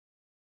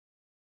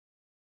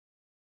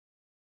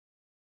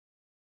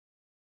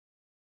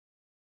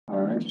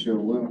I sure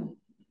will.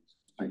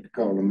 I'd like to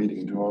call the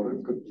meeting to order.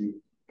 Could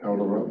you call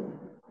the roll?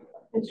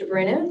 Mr.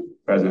 Brennan?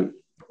 Present.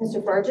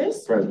 Mr.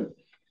 Burgess? Present.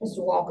 Mr.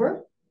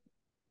 Walker?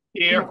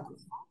 Here.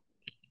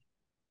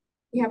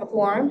 You have a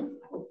quorum.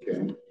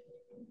 Okay.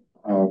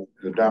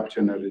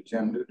 Adoption of the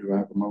agenda. Do I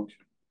have a motion?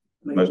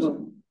 Make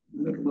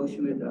a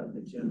motion to adopt the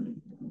agenda.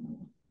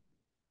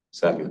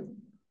 Second.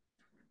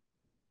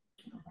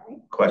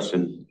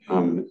 Question.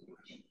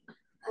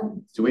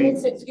 Do we?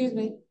 Excuse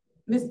me.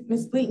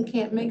 Miss Fleeton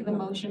can't make the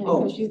motion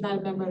because she's not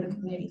a member of the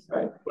committee.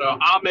 Right. Well,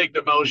 I'll make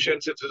the motion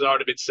since it's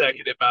already been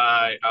seconded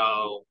by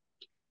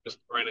Mr.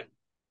 Brennan.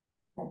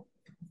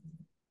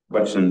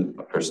 Question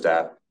for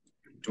staff.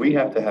 Do we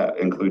have to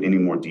include any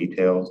more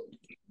details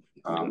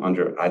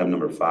under item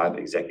number 5,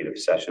 executive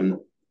session,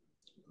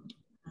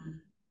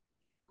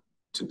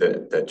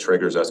 that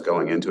triggers us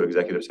going into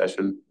executive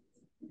session?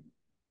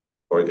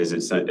 Or is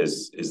it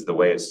is the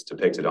way it's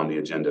depicted on the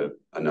agenda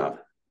enough?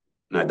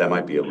 Now, that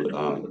might be a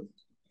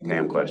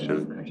Pam question.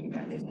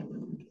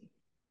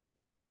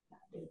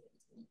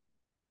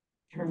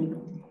 Attorney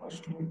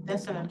question.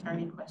 That's an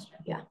attorney question.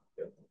 Yeah.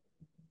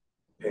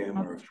 Pam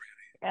or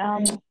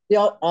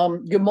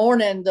good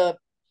morning. The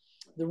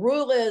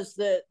rule is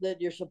that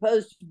you're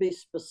supposed to be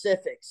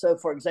specific. So,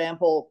 for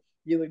example,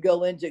 you would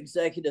go into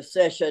executive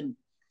session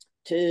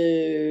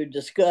to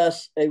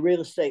discuss a real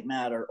estate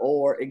matter,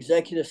 or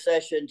executive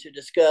session to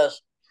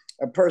discuss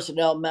a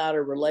personnel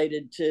matter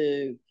related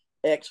to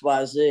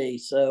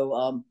XYZ.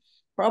 So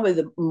probably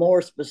the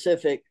more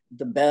specific,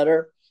 the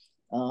better.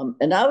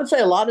 And I would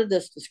say a lot of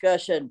this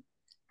discussion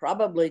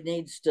probably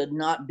needs to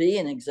not be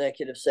an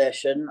executive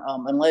session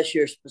unless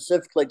you're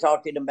specifically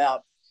talking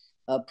about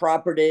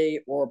property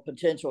or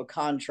potential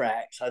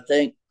contracts. I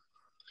think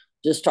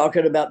just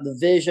talking about the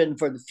vision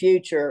for the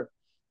future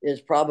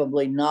is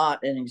probably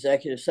not an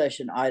executive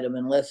session item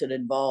unless it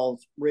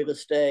involves real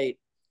estate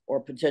or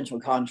potential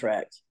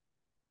contracts.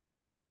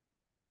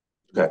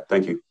 Okay,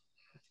 thank you.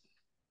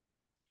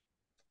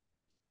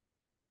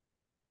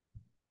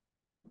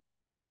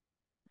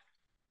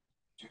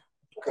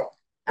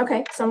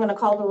 Okay, so I'm going to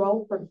call the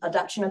roll for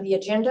adoption of the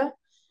agenda.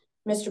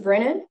 Mr.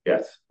 Brennan?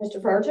 Yes.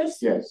 Mr. Burgess?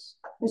 Yes.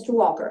 Mr.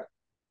 Walker?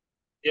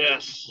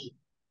 Yes.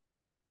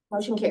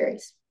 Motion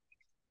carries.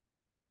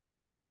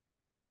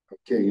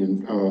 Okay,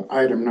 and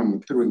item number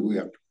 3, we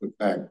have to put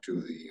back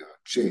to the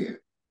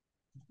chair.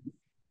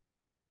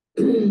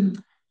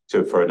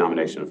 For a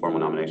nomination, a formal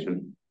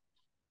nomination?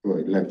 For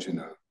election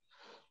of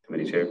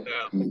committee chair.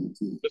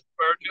 Mr.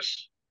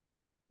 Burgess?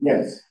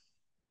 Yes.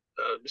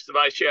 Mr.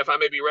 Vice Chair, if I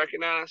may be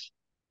recognized?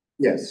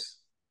 Yes.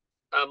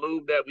 I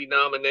move that we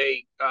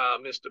nominate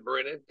Mr.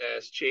 Brennan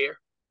as chair.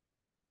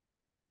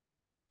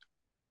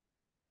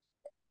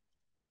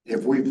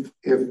 If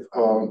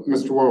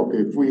Mr.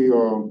 Walker, if we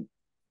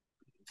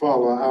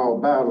follow our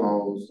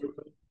bylaws,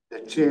 the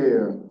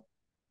chair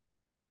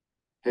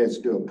has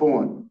to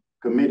appoint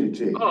committee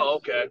chair. Oh,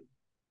 okay.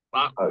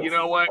 You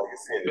know what,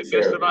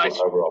 Mr.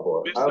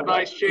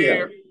 Vice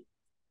Chair.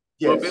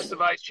 Yes. Well, Mr.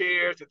 Vice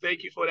Chair, to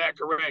thank you for that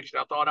correction.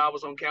 I thought I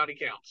was on county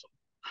council.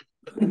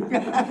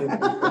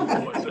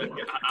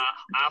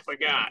 I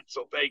forgot,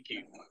 so thank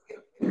you.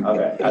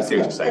 Okay, I see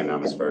what you're saying now,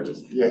 Ms.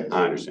 Burgess. Yes.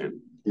 I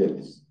understand.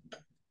 Yes.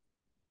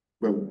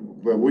 But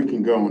we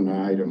can go on to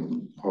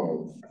item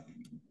 4.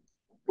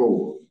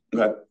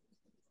 Okay.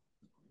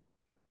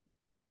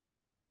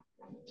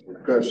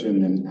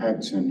 Discussion and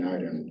action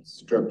items,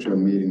 structure,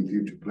 meeting,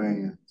 future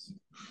plans.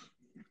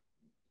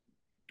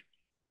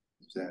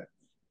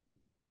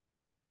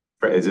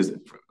 Is this,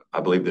 I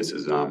believe this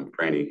is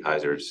Franny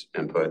Heiser's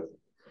input.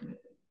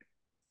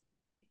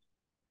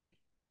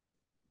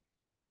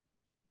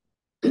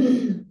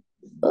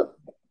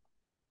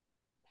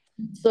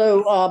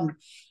 So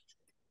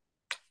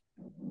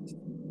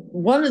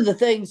one of the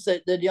things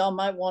that y'all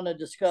might want to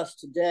discuss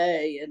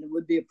today, and it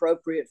would be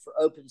appropriate for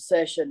open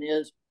session,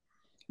 is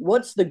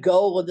what's the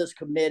goal of this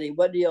committee?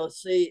 What do y'all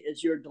see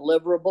as your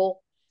deliverable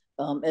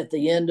at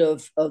the end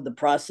of the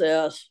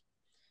process?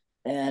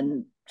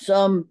 And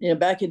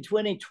back in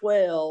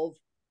 2012,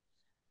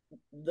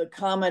 the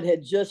comment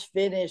had just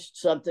finished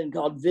something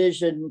called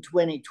Vision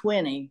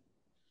 2020.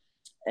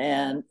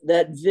 And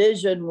that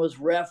vision was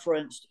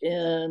referenced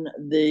in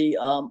the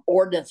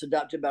ordinance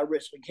adopted by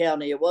Richland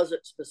County. It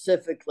wasn't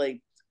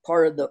specifically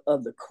part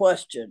of the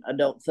question, I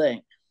don't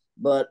think.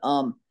 But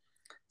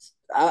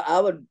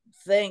I would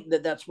think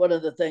that that's one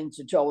of the things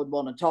that y'all would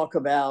want to talk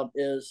about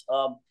is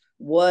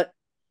what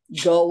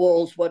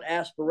goals, what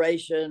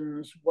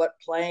aspirations, what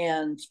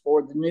plans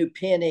for the new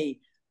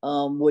penny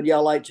would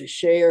y'all like to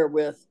share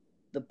with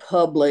the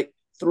public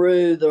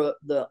through the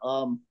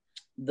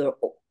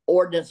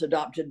ordinance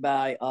adopted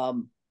by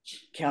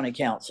county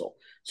council.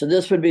 So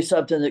this would be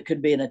something that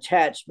could be an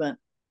attachment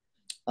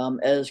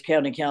as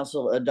county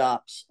council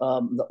adopts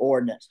the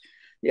ordinance.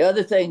 The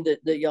other thing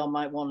that y'all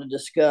might want to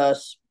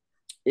discuss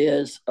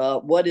is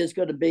what is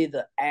going to be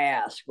the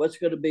ask, what's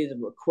going to be the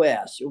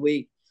request.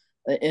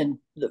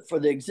 For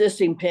the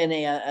existing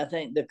penny, I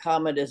think the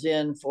comment is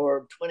in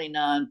for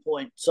 29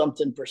 point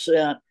something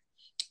percent.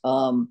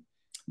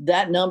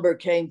 That number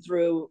came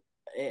through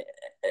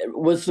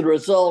was the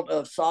result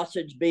of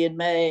sausage being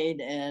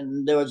made,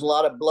 and there was a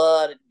lot of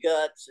blood and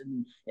guts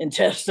and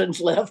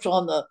intestines left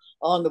on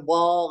the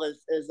wall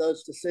as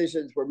those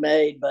decisions were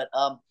made. But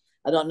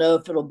I don't know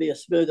if it'll be a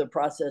smoother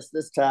process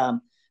this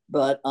time.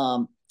 But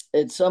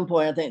at some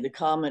point, I think the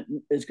comment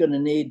is going to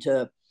need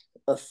to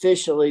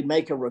officially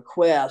make a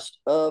request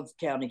of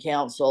county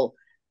council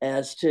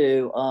as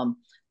to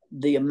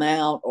the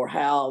amount or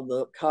how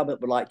the comment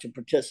would like to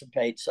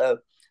participate. So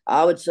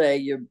I would say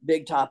your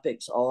big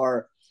topics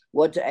are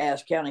what to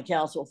ask county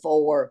council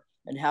for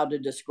and how to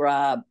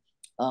describe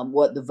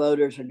what the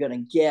voters are going to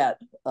get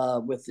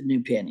with the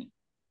new penny.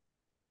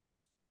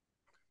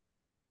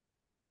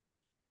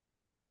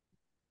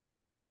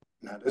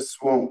 Now, this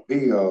won't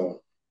be a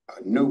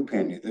new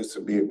penny. This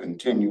will be a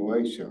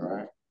continuation,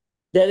 right?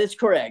 That is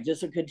correct.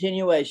 It's a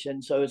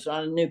continuation. So it's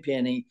not a new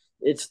penny.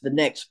 It's the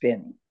next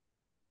penny.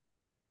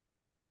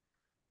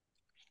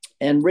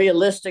 And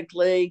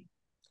realistically,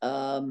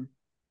 the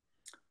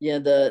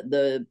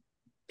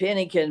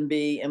penny can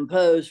be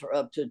imposed for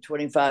up to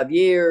 25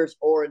 years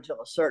or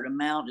until a certain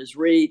amount is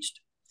reached.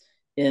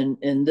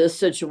 In this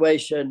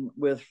situation,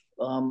 with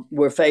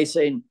we're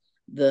facing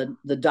the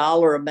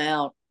dollar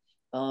amount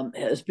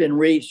has been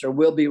reached or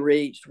will be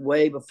reached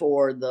way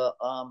before the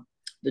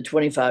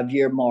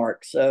 25-year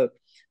mark. So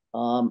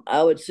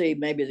I would see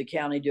maybe the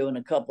county doing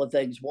a couple of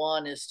things.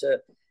 One is to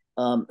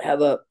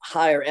have a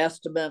higher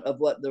estimate of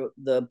what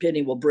the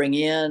penny will bring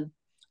in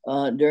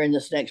during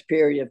this next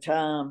period of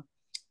time,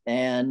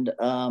 and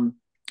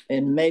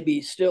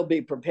maybe still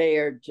be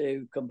prepared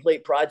to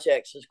complete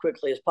projects as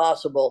quickly as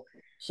possible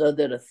so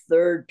that a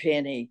third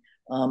penny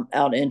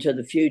out into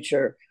the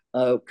future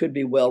could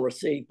be well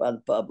received by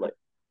the public.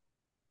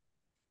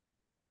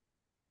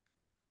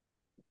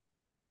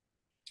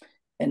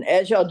 And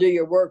as y'all do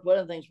your work, one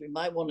of the things we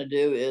might want to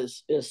do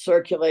is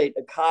circulate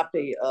a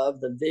copy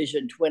of the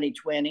Vision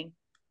 2020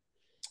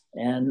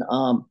 and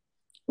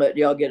let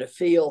y'all get a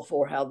feel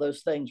for how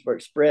those things were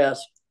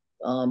expressed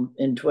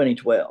in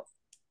 2012.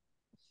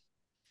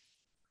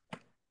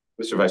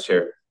 Mr. Vice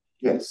Chair.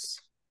 Yes.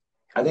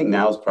 I think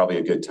now is probably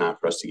a good time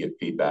for us to get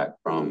feedback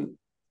from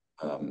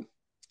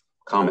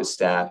Comet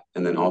staff,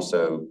 and then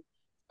also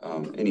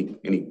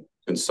any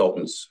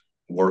consultants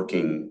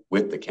working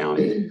with the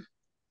county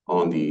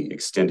on the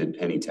extended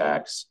penny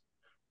tax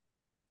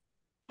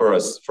for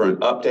us for an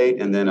update,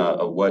 and then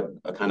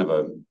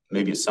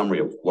maybe a summary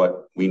of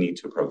what we need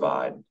to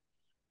provide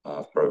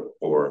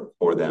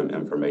for them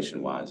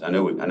information wise. I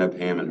know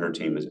Pam and her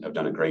team have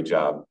done a great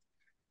job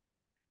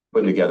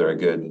putting together a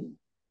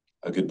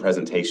good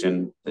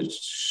presentation that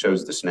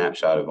shows the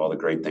snapshot of all the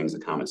great things the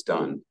Comet's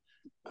done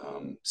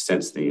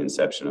since the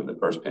inception of the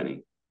first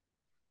penny.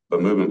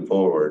 But moving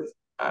forward,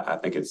 I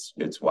think it's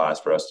wise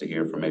for us to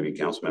hear from maybe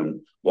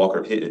Councilman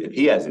Walker if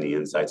he has any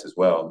insights as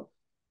well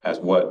as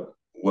what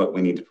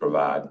we need to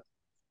provide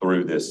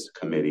through this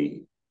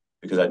committee,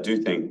 because I do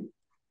think,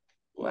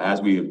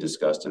 as we have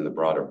discussed in the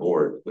broader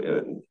board,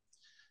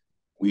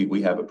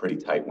 we have a pretty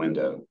tight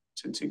window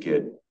to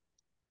get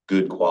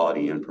good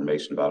quality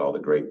information about all the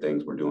great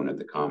things we're doing at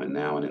the Comet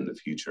now and in the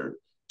future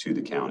to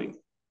the county.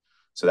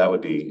 So that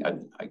would be,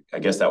 I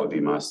guess that would be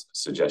my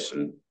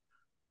suggestion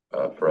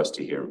for us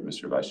to hear,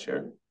 Mr. Vice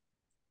Chair.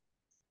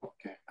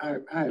 Okay, I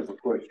have a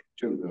question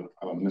to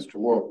Mr.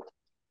 Walker.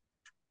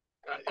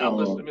 I'm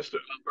listening, Mr.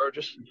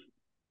 Burgess.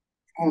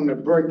 On the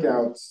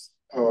breakouts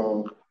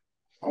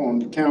on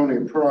the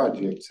county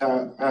projects,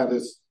 how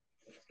this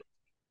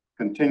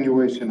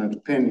continuation of the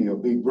penny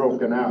will be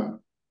broken out.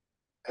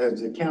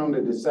 Has the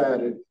county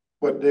decided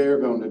what they're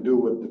going to do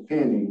with the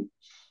penny,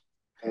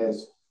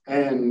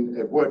 and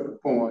at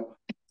what point,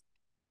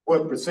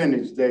 what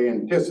percentage they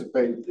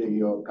anticipate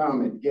the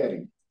Comet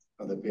getting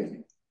of the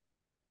penny?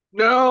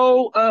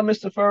 No,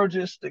 Mr.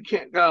 Burgess, the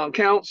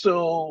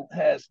council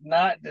has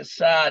not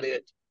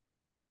decided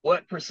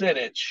what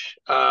percentage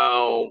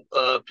of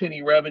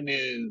penny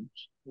revenue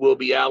will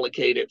be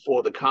allocated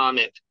for the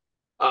Comet.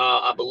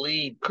 I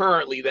believe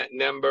currently that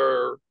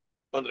number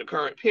under the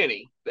current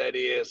penny, that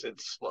is,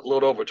 it's a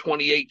little over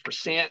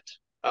 28%,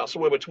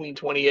 somewhere between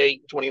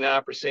 28 and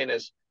 29%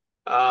 as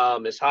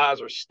Ms.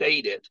 Heiser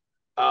stated.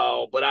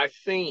 But I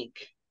think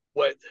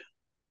what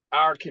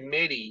our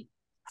committee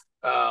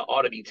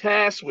ought to be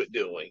tasked with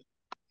doing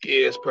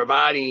is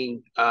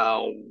providing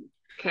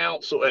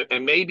council,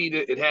 and maybe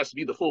it has to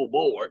be the full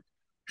board,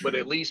 but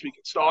at least we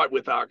can start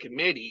with our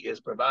committee, is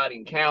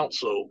providing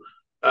council,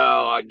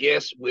 I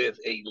guess, with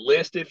a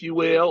list, if you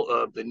will,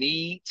 of the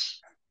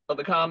needs of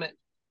the Comet.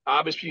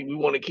 Obviously, we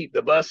want to keep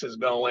the buses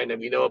going, and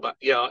we know about,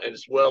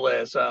 as well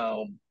as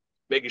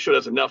making sure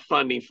there's enough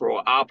funding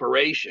for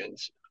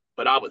operations.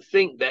 But I would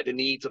think that the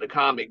needs of the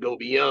Comet go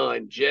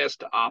beyond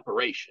just the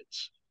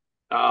operations.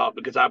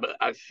 Because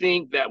I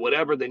think that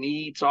whatever the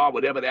needs are,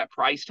 whatever that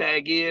price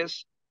tag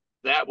is,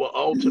 that will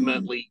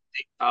ultimately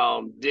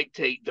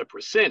dictate the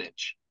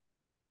percentage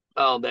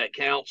that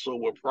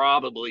council will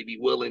probably be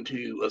willing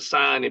to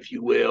assign, if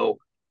you will,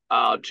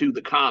 to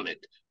the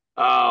Comet.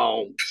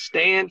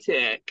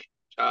 Stantec,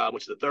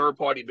 which is the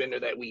third-party vendor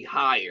that we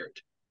hired,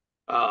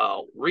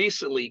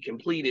 recently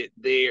completed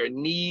their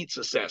needs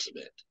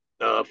assessment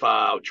of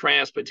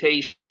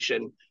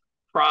transportation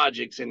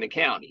projects in the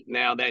county.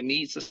 Now, that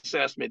needs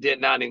assessment did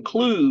not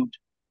include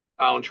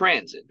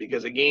transit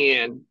because,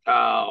 again,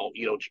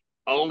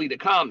 only the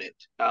comment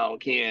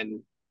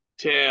can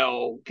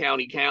tell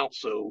county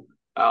council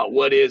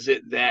what is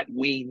it that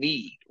we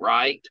need,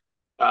 right?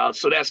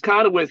 So that's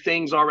kind of where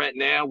things are right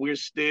now. We're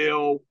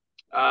still,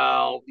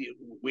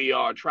 we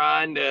are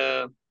trying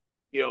to,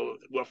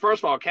 well,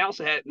 first of all,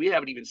 we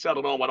haven't even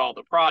settled on what all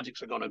the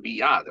projects are going to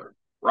be either,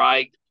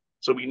 right?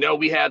 So we know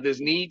we have this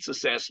needs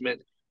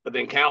assessment, but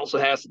then council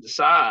has to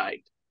decide,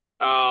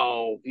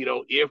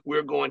 if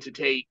we're going to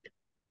take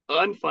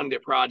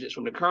unfunded projects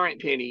from the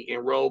current penny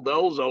and roll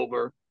those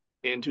over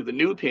into the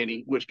new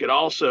penny, which could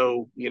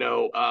also,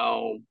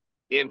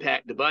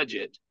 impact the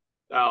budget.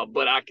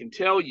 But I can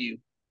tell you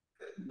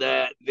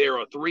that there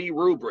are 3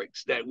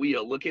 rubrics that we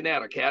are looking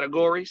at, or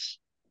categories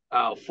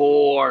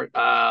for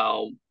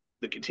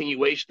the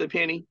continuation of the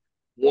penny.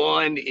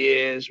 One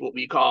is what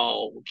we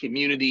call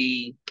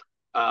community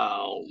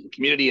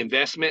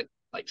investment,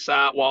 like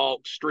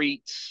sidewalks,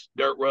 streets,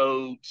 dirt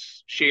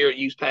roads, shared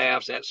use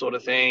paths, that sort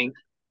of thing.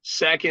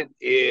 Second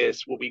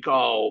is what we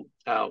call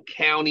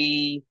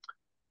county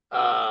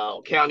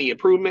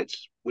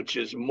improvements, which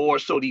is more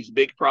so these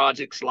big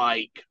projects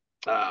like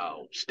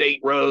state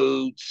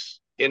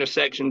roads,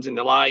 intersections, and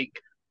the like.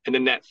 And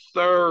then that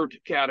third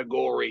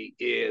category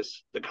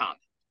is the common.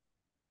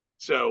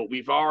 So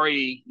we've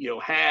already,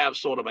 have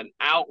sort of an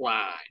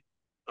outline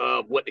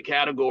of what the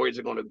categories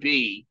are going to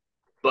be,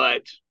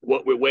 but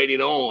what we're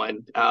waiting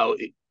on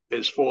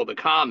is for the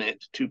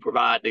comment to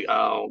provide the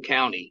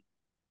county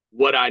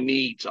what our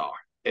needs are.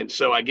 And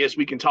so I guess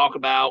we can talk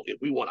about if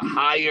we want to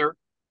hire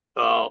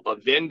a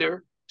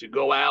vendor to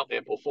go out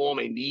and perform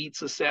a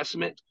needs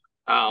assessment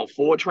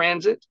for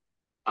transit.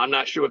 I'm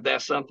not sure if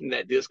that's something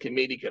that this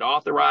committee could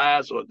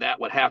authorize, or if that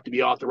would have to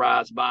be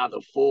authorized by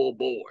the full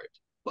board.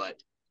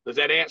 But does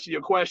that answer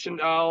your question,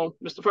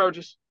 Mr.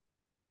 Fergus?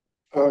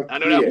 I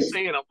know that was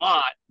saying a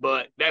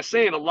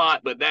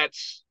lot, but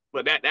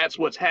that's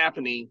what's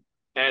happening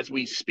as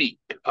we speak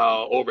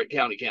over at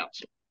County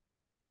Council.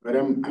 But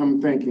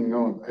I'm thinking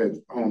on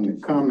the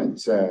comment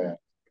side,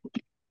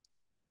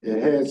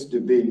 it has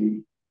to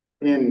be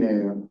in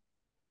there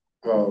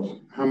of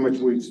how much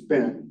we've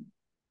spent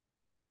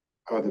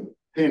of the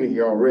penny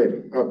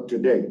already up to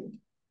date.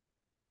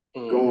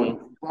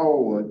 Going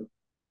forward,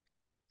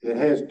 it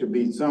has to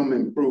be some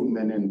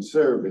improvement in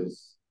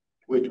service,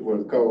 which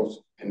will cause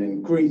an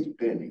increased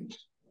penny.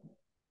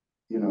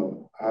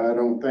 I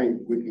don't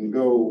think we can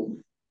go,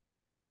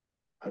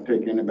 I'll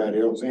take anybody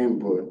else's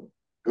input,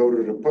 go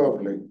to the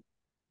public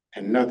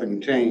and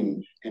nothing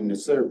change in the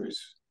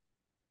service.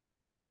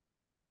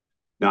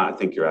 No, I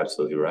think you're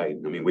absolutely right.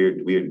 I mean,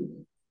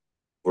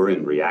 we're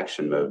in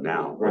reaction mode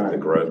now with the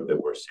growth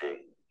that we're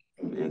seeing.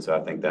 And so I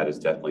think that is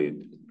definitely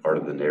part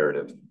of the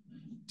narrative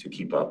to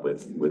keep up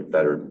with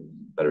better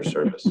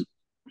service.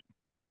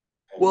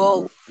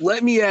 Well,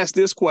 let me ask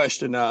this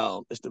question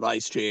now, Mr.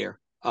 Vice Chair,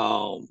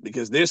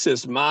 because this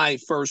is my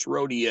first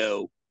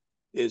rodeo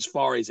as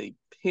far as a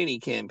penny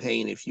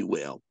campaign, if you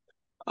will.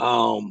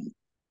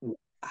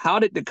 How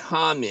did the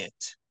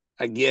comment,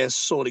 I guess,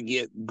 sort of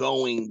get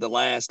going the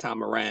last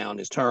time around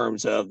in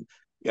terms of,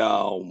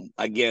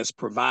 I guess,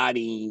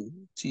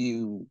 providing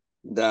to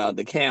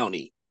the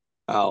county,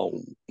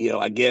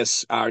 I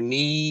guess our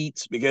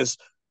needs? Because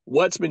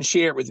what's been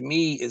shared with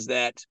me is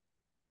that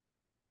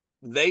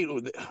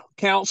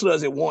council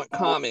doesn't want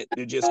comment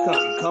to just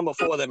come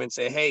before them and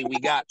say, hey, we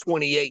got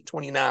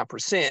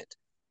 29%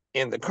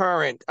 in the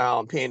current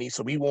penny,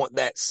 so we want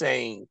that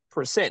same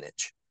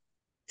percentage.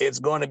 It's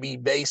going to be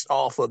based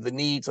off of the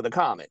needs of the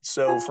comment.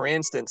 So for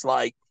instance,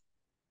 like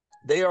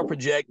they are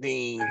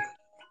projecting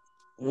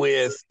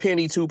with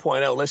penny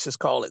 2.0, let's just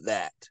call it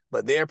that,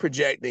 but they're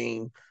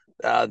projecting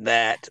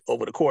that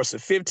over the course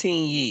of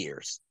 15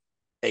 years,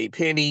 a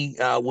penny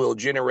will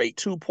generate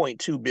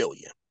 2.2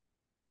 billion.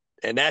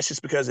 And that's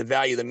just because the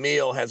value of the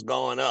mill has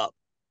gone up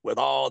with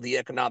all the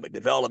economic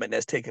development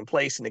that's taken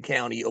place in the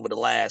county over the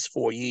last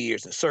 4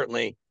 years. And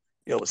certainly,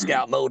 with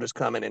Scout Motors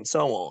coming and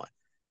so on.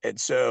 And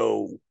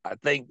so I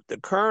think the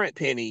current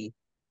penny,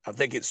 I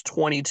think it's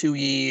 22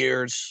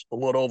 years, a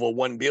little over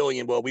 1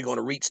 billion. Well, we're going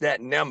to reach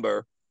that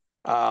number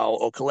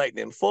or collect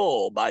in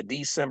full by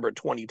December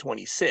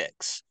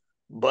 2026.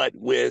 But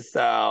with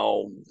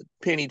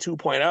penny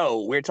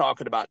 2.0, we're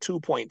talking about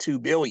 2.2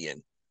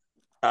 billion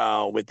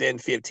within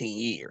 15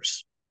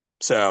 years.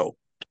 So,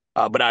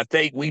 but I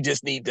think we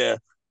just need to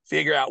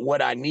figure out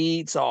what our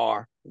needs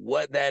are,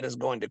 what that is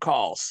going to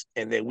cost,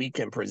 and then we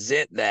can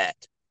present that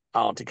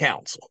to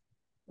council.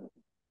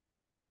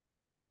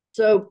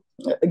 So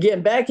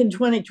again, back in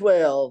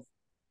 2012,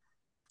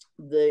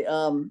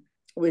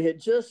 we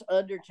had just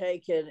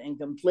undertaken and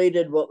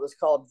completed what was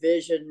called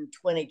Vision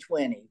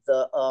 2020.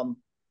 The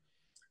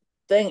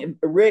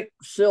Rick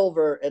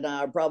Silver and I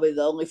are probably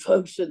the only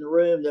folks in the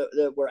room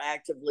that were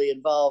actively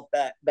involved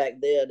back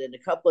then, and a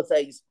couple of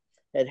things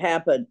had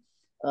happened.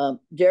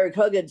 Derek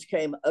Huggins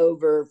came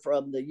over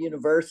from the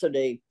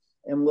university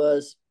and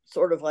was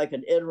sort of like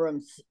an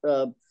interim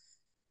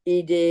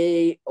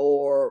ED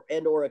or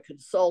a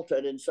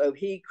consultant. And so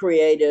he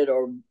created,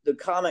 or the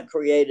Comet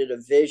created, a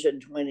Vision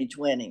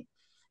 2020.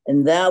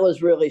 And that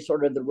was really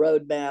sort of the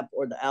roadmap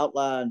or the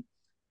outline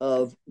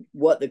of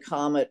what the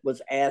Comet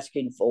was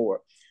asking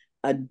for.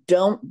 I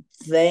don't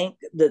think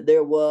that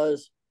there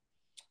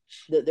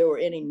were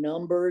any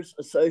numbers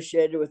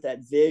associated with that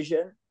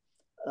vision,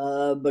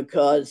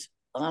 because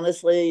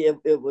honestly,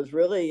 it was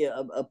really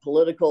a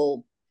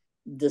political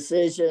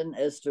decision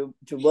as to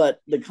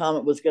what the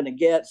Comet was going to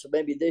get. So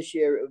maybe this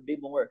year it would be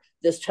more,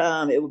 this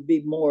time it would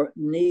be more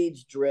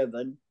needs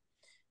driven.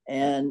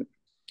 And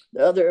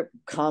the other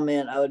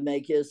comment I would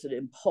make is that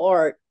in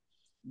part,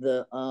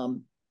 the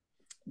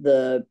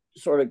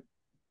sort of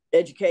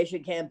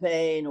education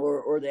campaign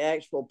or the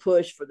actual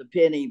push for the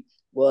penny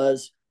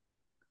was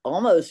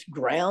almost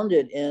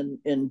grounded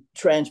in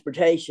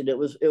transportation. It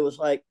was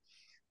like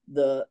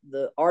the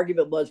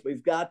argument was,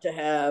 we've got to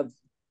have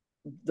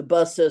the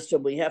bus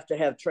system, we have to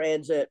have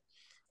transit,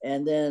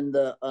 and then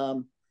the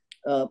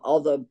all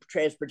the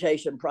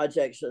transportation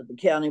projects that the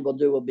county will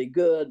do will be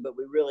good, but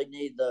we really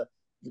need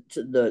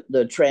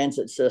the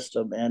transit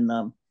system. And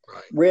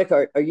right. Rick,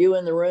 are you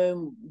in the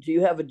room? Do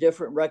you have a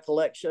different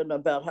recollection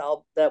about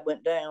how that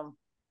went down?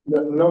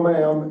 No,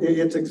 ma'am.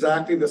 It's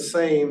exactly the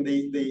same.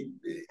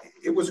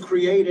 It was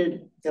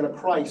created in a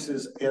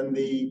crisis, and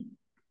the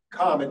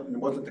Comet, and it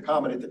wasn't the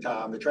Comet at the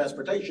time, the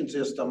transportation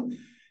system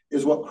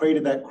is what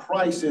created that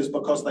crisis,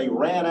 because they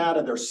ran out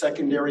of their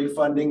secondary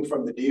funding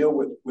from the deal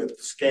with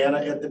SCANA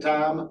at the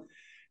time.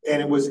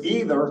 And it was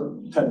either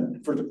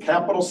for the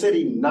capital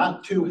city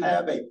not to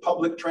have a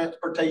public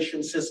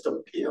transportation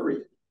system,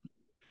 period,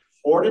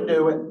 or to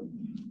do it.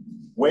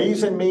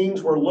 Ways and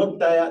means were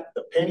looked at.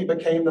 The penny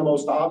became the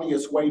most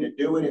obvious way to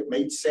do it. It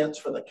made sense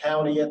for the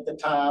county at the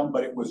time,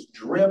 but it was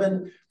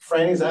driven.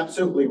 Franny's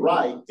absolutely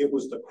right. It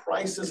was the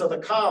crisis of the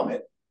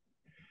Comet.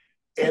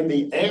 And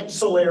the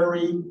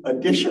ancillary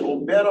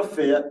additional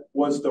benefit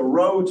was the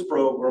roads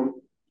program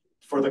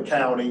for the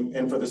county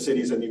and for the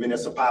cities and the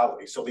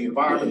municipalities. So the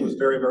environment was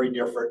very, very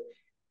different,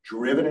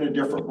 driven in a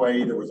different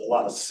way. There was a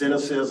lot of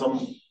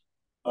cynicism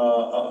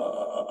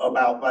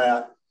about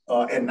that.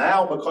 And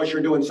now, because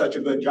you're doing such a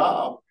good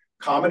job,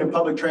 common and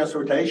public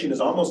transportation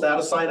is almost out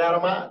of sight, out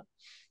of mind.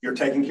 You're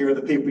taking care of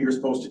the people you're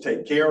supposed to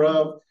take care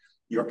of.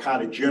 You're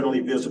kind of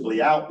generally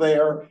visibly out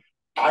there.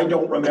 I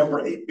don't remember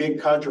a big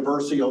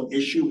controversial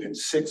issue in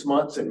 6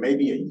 months and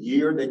maybe a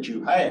year that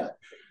you had.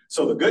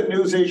 So the good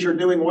news is you're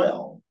doing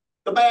well.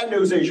 The bad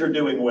news is you're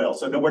doing well.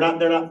 So they're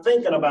not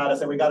thinking about us,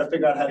 and we got to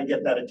figure out how to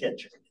get that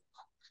attention.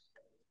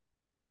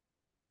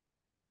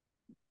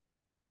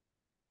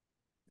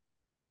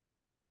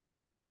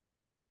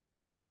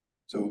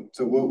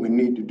 So what we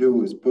need to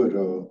do is put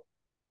a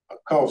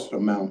cost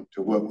amount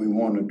to what we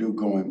want to do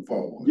going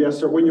forward. Yes,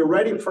 sir. When you're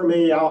ready for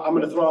me, I'm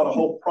going to throw out a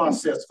whole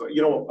process, for,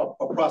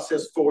 a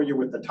process for you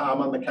with the time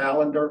on the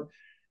calendar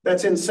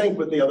that's in sync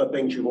with the other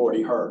things you've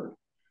already heard.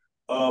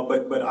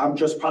 But I'm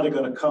just probably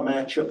going to come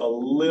at you a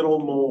little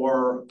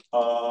more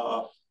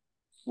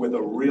with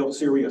a real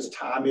serious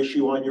time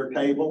issue on your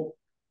table.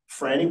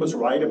 Franny was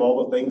right of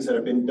all the things that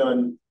have been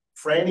done.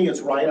 Franny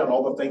is right on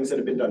all the things that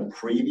have been done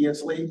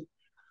previously.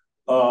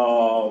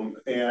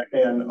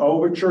 And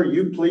Overture,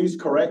 you please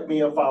correct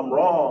me if I'm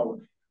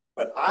wrong,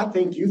 but I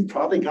think you've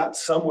probably got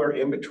somewhere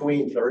in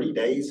between 30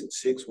 days and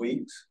 6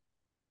 weeks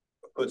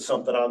to put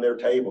something on their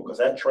table, because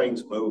that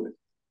train's moving.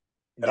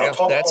 And yeah,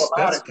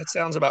 that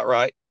sounds about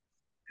right.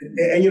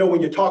 And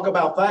when you talk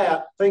about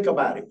that, think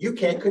about it. You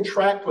can't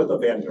contract with a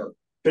vendor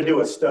to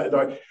do a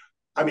study.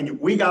 I mean,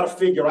 we got to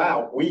figure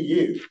out,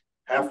 you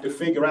have to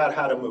figure out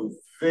how to move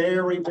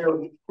very,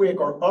 very quick,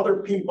 or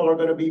other people are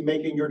going to be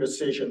making your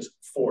decisions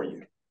for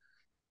you.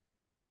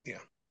 Yeah.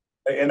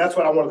 And that's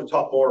what I wanted to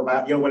talk more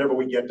about, whenever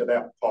we get to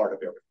that part of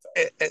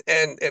everything.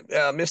 And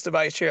Mr.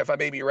 Vice Chair, if I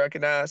may be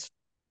recognized.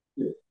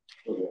 Yeah.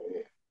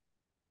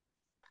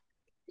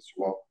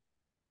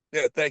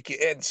 Yeah, thank you.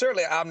 And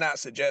certainly I'm not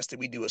suggesting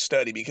we do a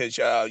study, because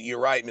you're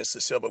right,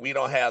 Mr. Silva, we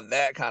don't have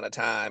that kind of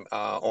time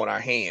on our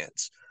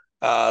hands.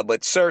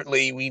 But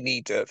certainly we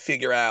need to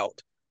figure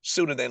out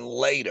sooner than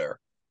later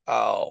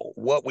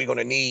what we're going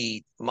to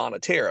need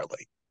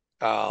monetarily,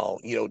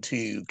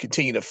 to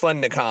continue to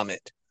fund the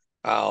Comet,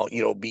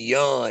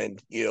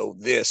 beyond,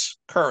 this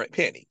current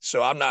penny.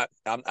 So I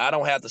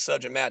don't have the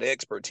subject matter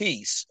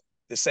expertise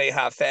to say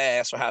how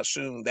fast or how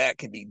soon that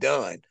can be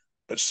done,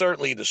 but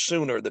certainly the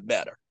sooner the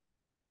better.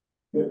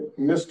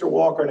 Mr.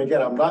 Walker, and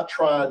again, I'm not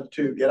trying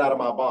to get out of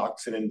my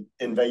box and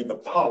invade the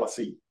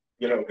policy,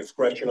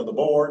 discretion of the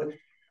board,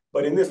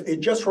 but in this,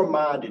 it just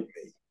reminded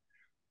me,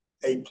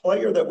 a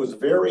player that was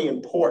very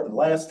important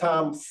last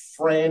time,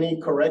 Franny,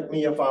 correct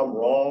me if I'm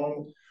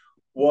wrong,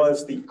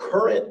 was the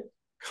current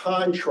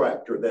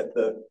contractor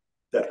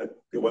that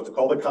what's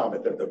called the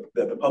Comet, that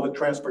the public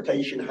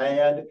transportation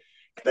had.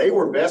 They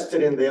were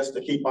vested in this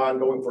to keep on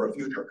going for a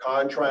future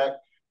contract.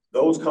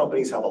 Those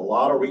companies have a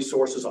lot of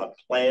resources on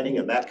planning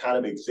and that kind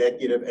of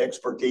executive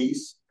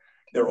expertise.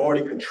 They're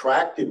already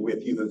contracted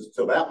with you.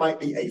 So that might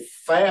be a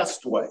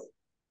fast way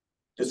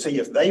to see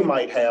if they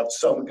might have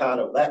some kind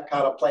of that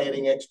kind of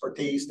planning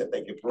expertise that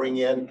they could bring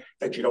in,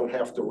 that you don't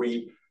have to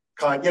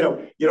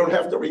you don't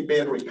have to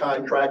rebid,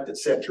 recontract, et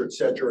cetera,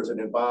 as an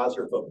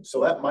advisor. So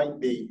that might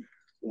be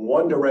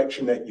one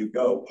direction that you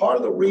go. Part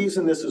of the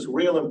reason this is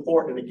real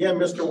important, and again,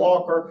 Mr.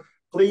 Walker,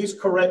 please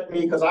correct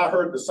me, because I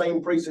heard the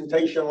same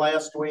presentation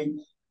last week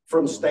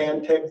from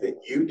Stantec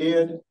that you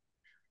did.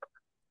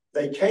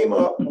 They came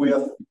up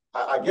with,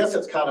 I guess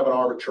it's kind of an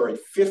arbitrary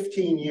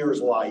 15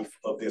 years life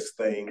of this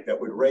thing that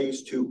would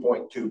raise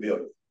 2.2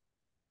 billion.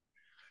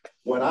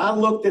 When I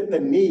looked at the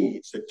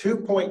needs, the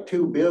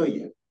 2.2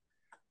 billion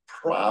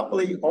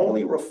probably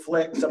only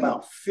reflects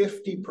about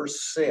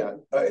 50%.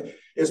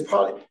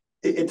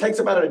 It takes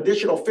about an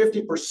additional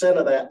 50%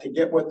 of that to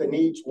get what the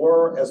needs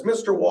were. As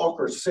Mr.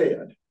 Walker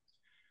said,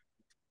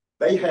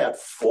 they had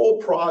full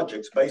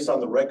projects based on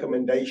the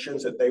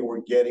recommendations that they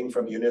were getting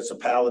from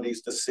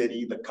municipalities, the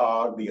city, the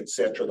COG, the et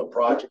cetera, the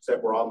projects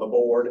that were on the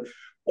board,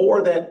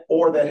 or that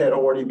had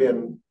already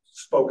been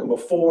spoken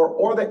before,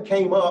 or that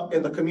came up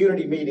in the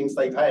community meetings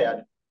they've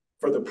had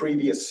for the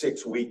previous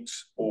 6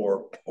 weeks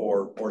or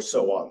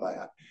so on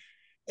that.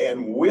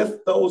 And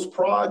with those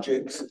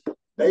projects,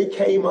 they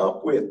came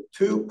up with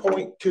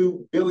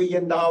 $2.2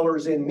 billion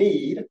in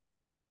need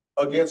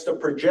against a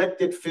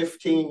projected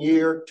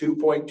 15-year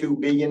 $2.2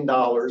 billion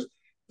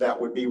that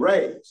would be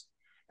raised.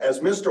 As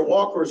Mr.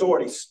 Walker has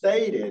already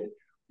stated,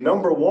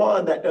 number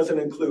one, that doesn't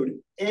include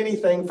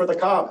anything for the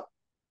common.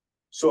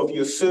 So if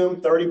you assume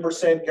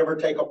 30%, give or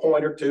take a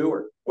point or two,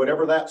 or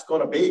whatever that's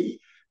going to be,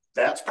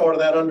 that's part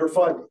of that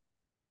underfunding.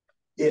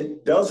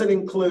 It doesn't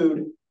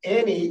include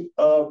any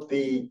of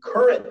the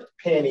current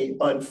penny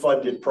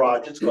unfunded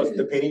projects because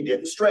the penny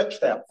didn't stretch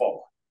that far.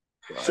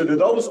 Right. So do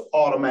those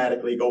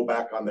automatically go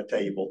back on the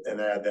table and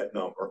add that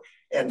number?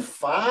 And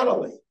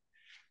finally,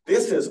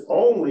 this is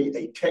only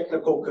a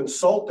technical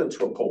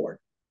consultant's report.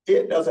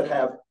 It doesn't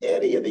have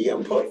any of the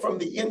input from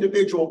the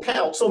individual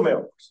council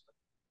members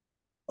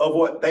of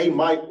what they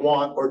might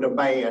want or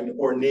demand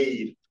or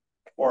need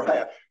or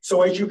have.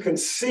 So as you can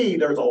see,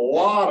 there's a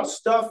lot of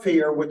stuff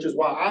here, which is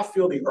why I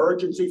feel the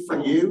urgency for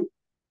you.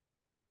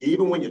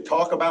 Even when you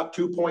talk about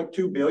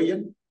 2.2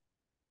 billion,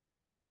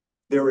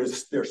 there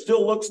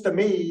still looks to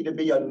me to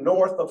be a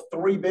north of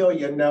 3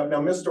 billion. Now,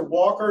 Mr.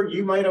 Walker,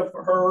 you might have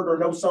heard or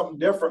know something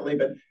differently,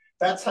 but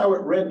that's how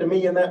it read to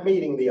me in that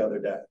meeting the other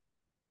day.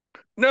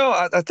 No,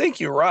 I think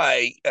you're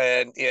right,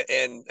 and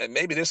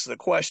maybe this is a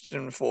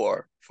question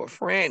for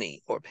Franny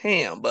or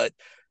Pam, but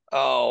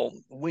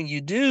when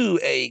you do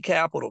a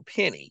capital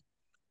penny,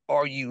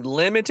 are you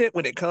limited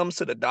when it comes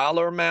to the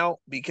dollar amount?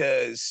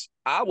 Because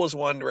I was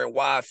wondering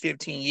why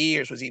 15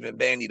 years was even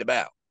bandied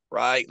about,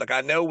 right? Like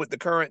I know with the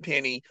current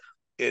penny,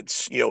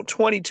 it's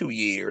 22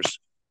 years,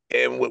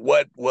 and with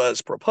what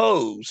was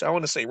proposed, I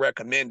want to say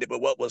recommended, but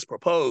what was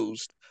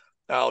proposed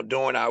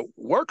during our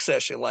work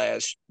session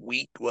last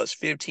week was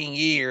 15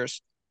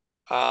 years,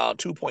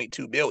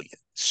 2.2 billion.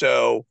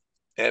 So,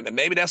 and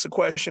maybe that's a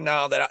question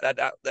now that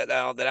I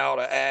ought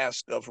to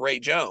ask of Ray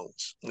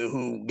Jones,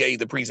 who gave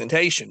the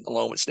presentation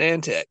along with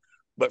Stantec.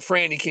 But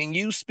Franny, can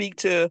you speak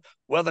to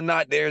whether or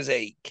not there's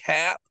a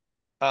cap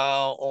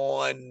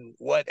on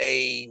what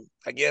a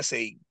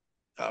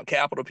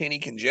capital penny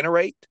can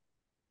generate?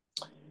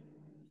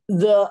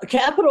 The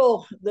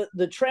capital,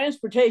 the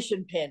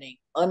transportation penny,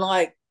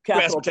 unlike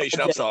capital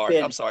transportation,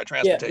 penny, I'm sorry,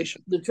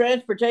 transportation. Yeah, the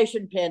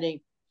transportation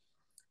penny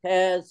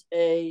has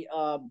a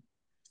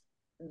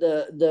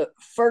the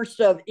first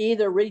of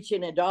either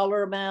reaching a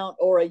dollar amount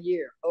or a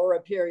year or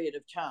a period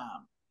of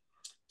time.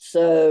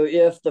 So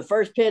if the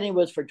first penny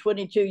was for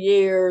 22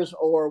 years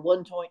or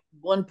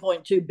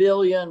 1.2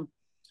 billion,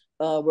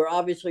 we're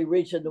obviously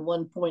reaching the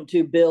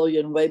 1.2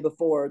 billion way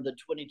before the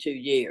 22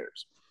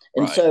 years.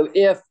 And right. So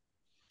if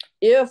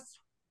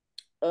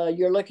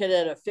you're looking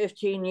at a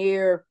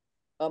 15-year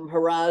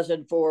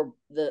horizon for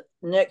the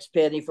next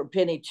penny, for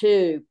penny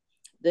 2,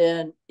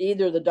 then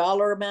either the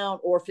dollar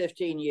amount or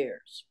 15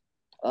 years.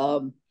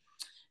 And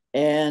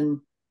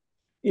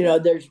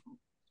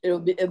it'll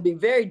be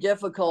very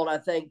difficult, I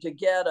think, to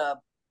get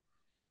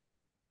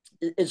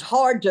it's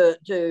hard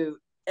to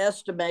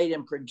estimate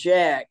and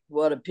project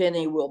what a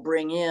penny will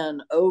bring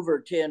in over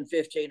 10,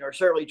 15, or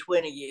certainly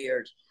 20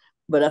 years.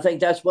 But I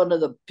think that's one of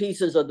the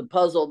pieces of the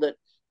puzzle that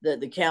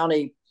the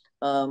county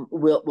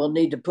will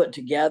need to put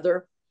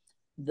together.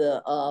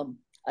 I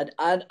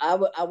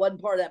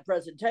wasn't part of that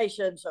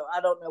presentation, so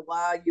I don't know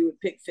why you would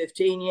pick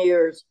 15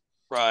 years.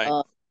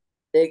 Right.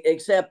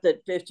 Except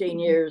that 15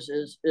 years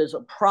is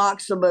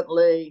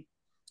approximately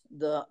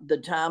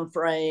the time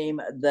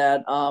frame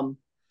that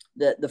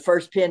that the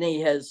first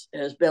penny has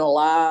been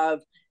alive,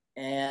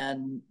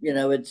 and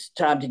it's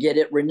time to get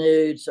it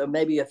renewed. So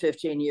maybe a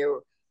 15-year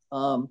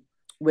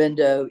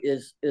window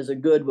is a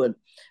good one.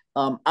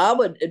 I'm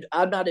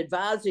not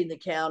advising the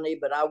county,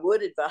 but I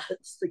would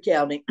advise the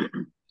county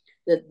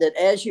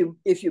that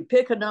if you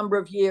pick a number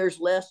of years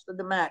less than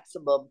the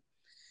maximum,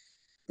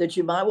 that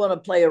you might want to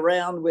play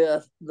around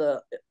with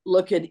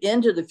looking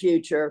into the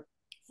future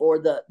for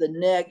the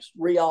next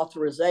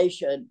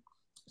reauthorization,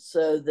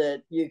 so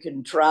that you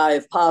can try,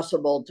 if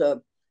possible,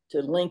 to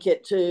link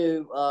it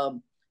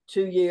to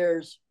 2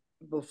 years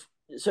before,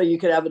 so you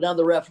could have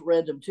another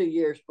referendum 2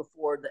 years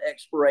before the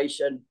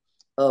expiration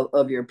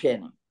of your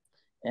penny.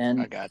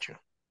 And I got you.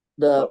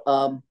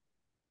 The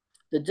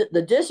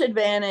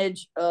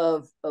disadvantage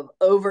of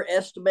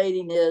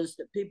overestimating is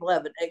that people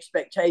have an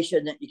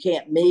expectation that you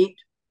can't meet.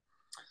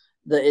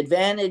 The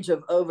advantage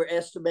of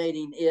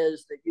overestimating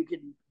is that you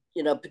can,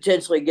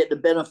 potentially get the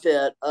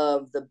benefit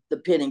of the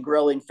penny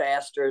growing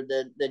faster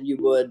than you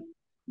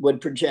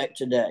would project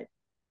today.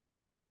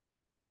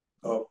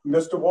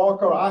 Mr.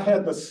 Walker, I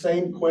had the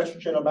same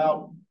question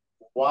about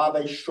why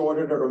they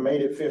shorted it or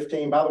made it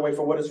 15. By the way,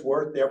 for what it's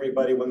worth to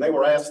everybody, when they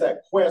were asked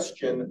that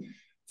question,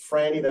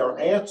 Franny, their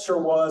answer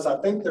was,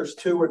 I think there's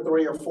 2 or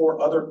 3 or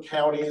 4 other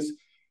counties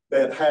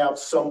that have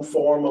some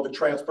form of a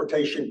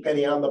transportation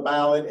penny on the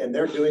ballot, and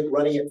they're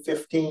running it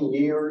 15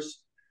 years.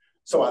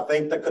 So I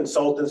think the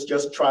consultants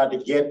just tried to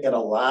get in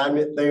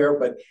alignment there.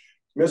 But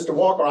Mr.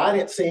 Walker, I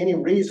didn't see any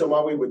reason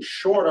why we would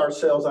short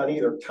ourselves on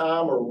either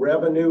time or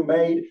revenue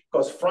made,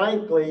 because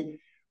frankly,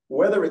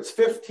 whether it's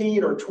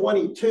 15 or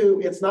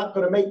 22, it's not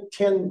going to make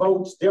 10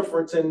 votes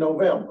difference in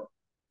November.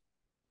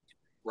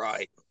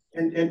 Right.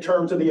 In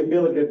terms of the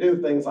ability to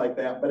do things like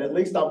that. But at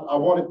least I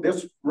wanted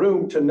this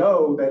room to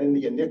know that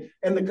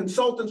the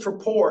consultant's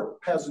report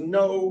has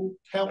no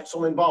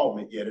council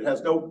involvement yet. It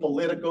has no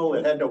political,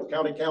 it had no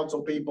county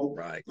council people,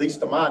 right. At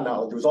least to my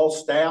knowledge. It was all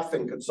staff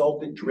and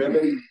consultant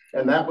driven.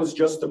 And that was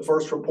just the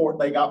first report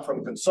they got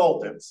from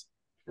consultants,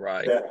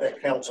 right?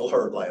 That council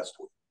heard last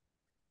week.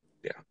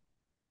 Yeah.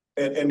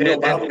 And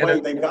by the way,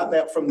 they got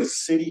that from the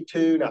city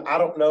too. Now, I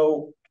don't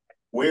know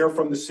where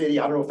from the city.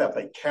 I don't know if that's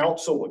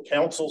what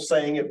council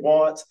saying it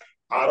wants.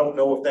 I don't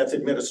know if that's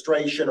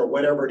administration or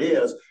whatever it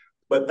is,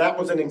 but that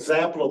was an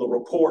example of the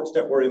reports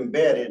that were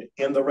embedded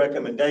in the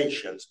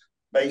recommendations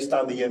based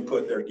on the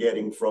input they're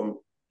getting from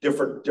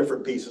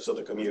different pieces of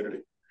the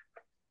community.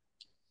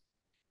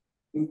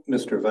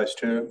 Mr. Vice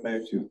Chair, may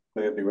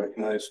I be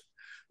recognized?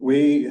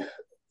 The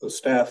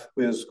staff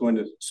is going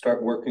to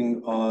start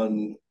working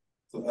on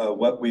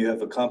what we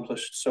have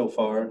accomplished so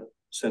far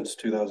since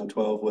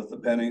 2012 with the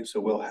penny.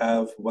 So we'll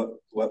have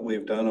what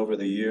we've done over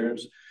the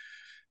years.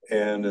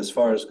 And as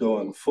far as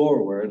going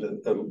forward,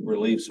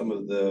 relieve some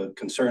of the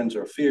concerns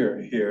or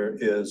fear here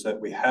is that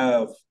we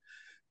have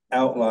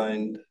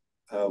outlined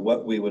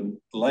what we would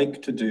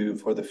like to do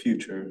for the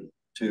future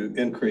to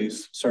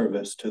increase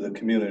service to the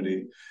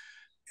community.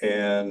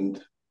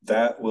 And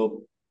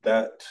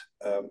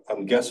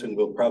I'm guessing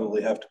we'll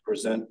probably have to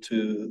present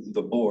to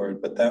the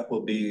board, but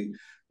we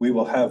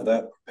will have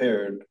that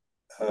prepared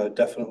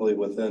definitely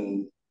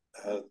within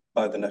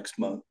by the next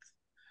month.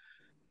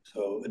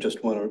 So I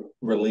just want to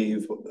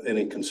relieve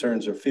any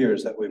concerns or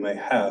fears that we may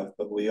have,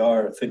 but we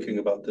are thinking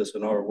about this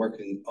and are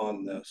working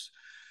on this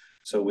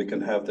so we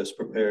can have this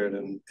prepared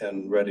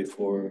and ready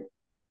for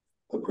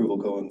approval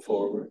going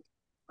forward.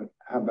 But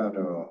how about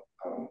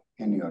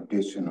any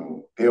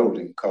additional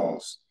building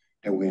costs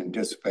that we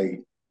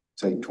anticipate,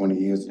 say 20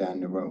 years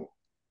down the road?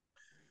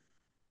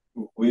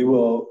 We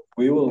will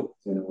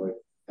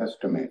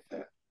estimate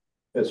that.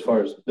 As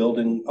far as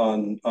building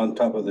on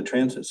top of the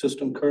transit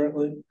system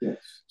currently? Yes.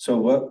 So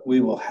what we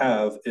will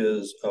have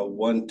is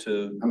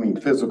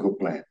physical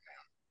plant.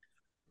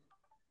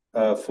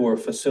 For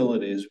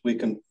facilities, we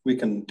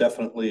can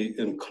definitely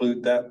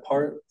include that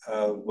part.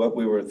 What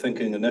we were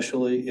thinking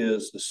initially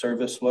is the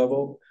service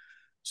level.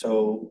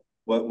 So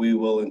what we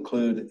will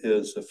include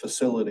is the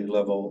facility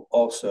level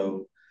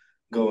also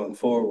going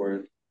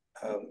forward.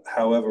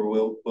 However,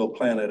 we'll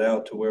plan it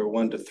out to where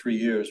 1 to 3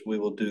 years we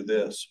will do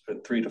this, or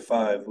 3 to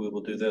 5 we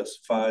will do this,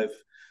 5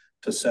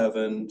 to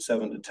 7,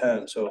 7 to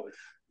 10. So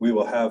we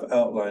will have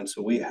outlines.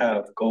 So we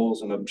have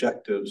goals and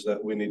objectives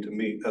that we need to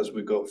meet as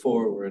we go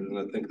forward. And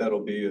I think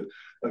that'll be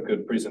a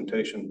good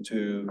presentation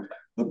to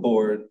the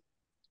board,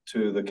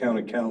 to the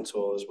county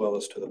council, as well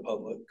as to the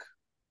public.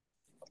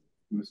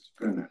 Mr.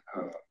 Brennan,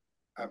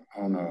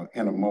 on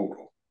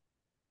intermodal,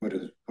 what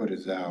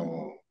is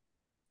our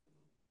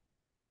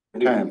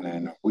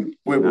timeline?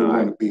 Where we're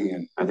going to be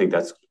in? I think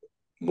that's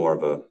more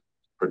of a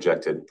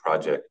projected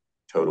project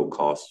total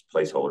cost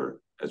placeholder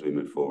as we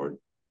move forward.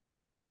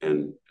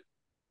 And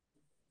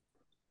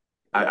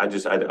I'm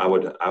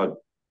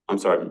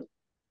sorry,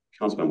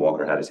 Councilman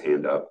Walker had his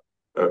hand up.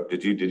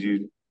 Did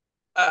you?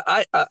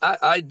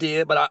 I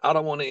did, but I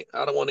don't want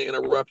to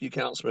interrupt you,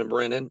 Councilman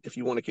Brennan. If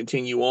you want to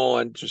continue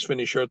on, just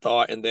finish your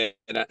thought, and then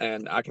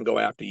I can go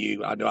after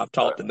you. I know I've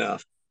talked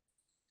enough.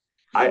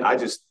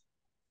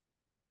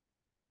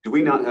 Do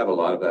we not have a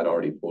lot of that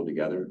already pulled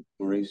together,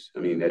 Maurice?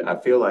 I mean, I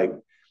feel like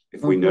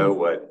if we know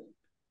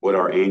what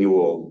our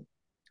annual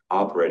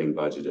operating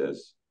budget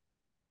is,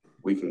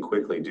 we can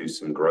quickly do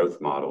some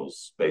growth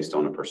models based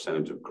on a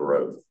percentage of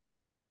growth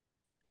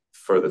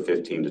for the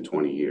 15 to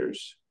 20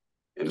 years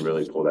and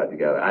really pull that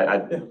together.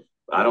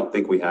 I don't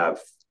think we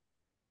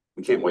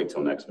can't wait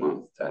till next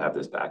month to have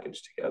this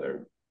package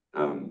together.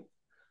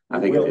 I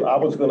think Well, I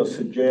was going to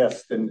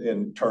suggest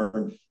and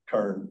turn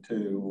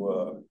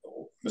to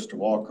Mr.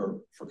 Walker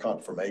for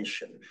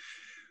confirmation.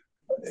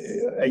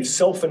 A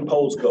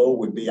self-imposed goal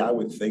would be, I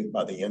would think,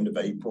 by the end of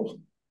April.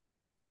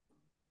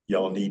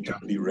 Y'all need to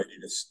be ready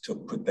to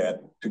put that,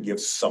 to give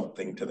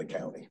something to the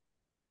county.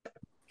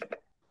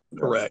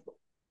 Correct.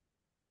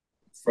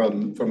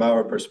 From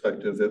our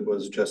perspective, it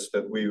was just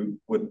that we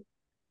would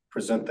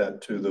present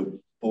that to the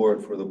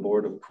board for the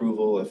board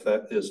approval if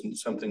that isn't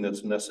something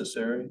that's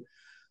necessary.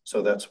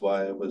 So that's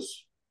why it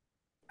was,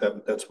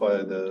 that's why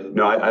the.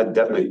 No, I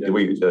definitely,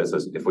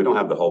 if we don't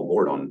have the whole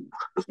board on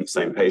the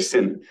same page,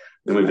 then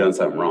we've done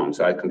something wrong.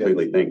 So I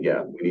completely think,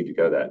 yeah, we need to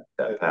go that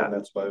path. And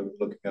that's why we're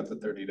looking at the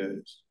 30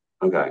 days.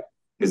 Okay.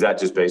 Is that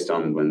just based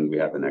on when we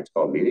have the next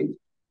call meeting?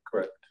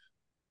 Correct.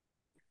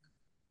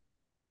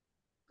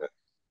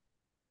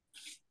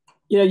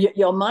 You know,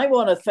 y'all might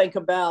want to think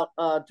about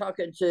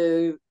talking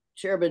to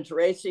Chairman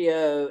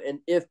Terracio, and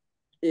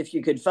if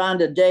you could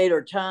find a date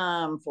or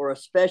time for a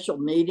special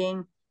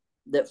meeting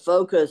that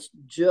focused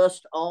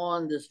just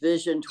on this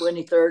Vision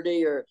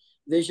 2030 or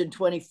Vision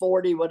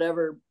 2040,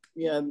 whatever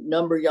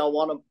number y'all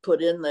want to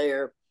put in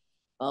there,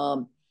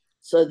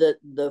 so that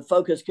the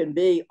focus can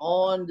be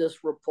on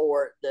this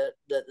report that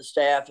the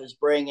staff is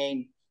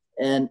bringing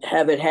and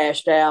have it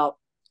hashed out.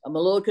 I'm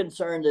a little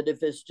concerned that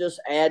if it's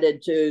just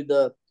added to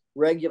the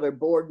regular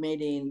board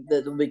meeting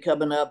that will be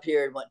coming up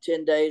here in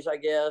 10 days, I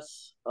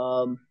guess,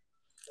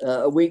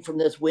 a week from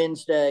this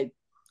Wednesday,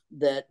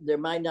 that there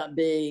might not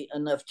be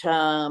enough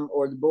time,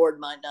 or the board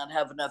might not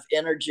have enough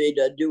energy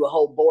to do a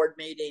whole board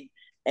meeting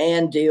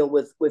and deal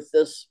with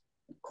this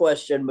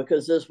question,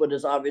 because this one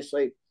is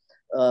obviously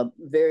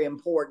very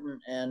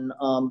important, and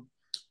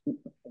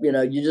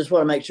you just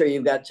want to make sure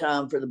you've got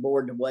time for the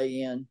board to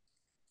weigh in.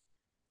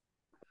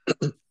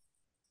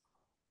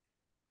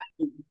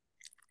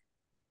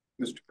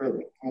 Mr.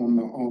 President,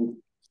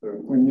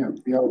 when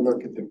y'all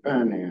look at the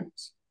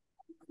finance,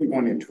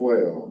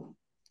 2012,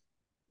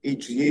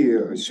 each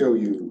year will show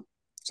you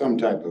some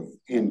type of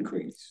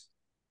increase.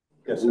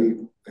 Yes,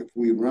 if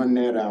we run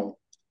that out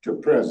to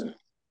present,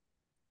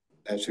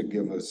 that should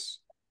give us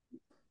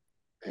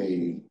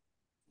a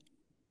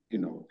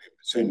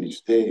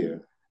percentage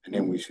there, and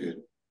then we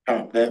should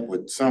top that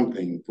with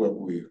something, what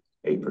we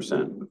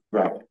 8%,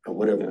 right, or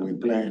whatever we're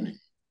planning,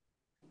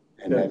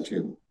 and that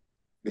should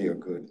be a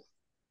good.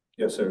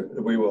 Yes, sir.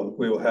 We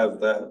will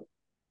have that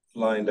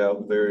lined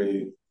out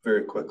very,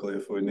 very quickly.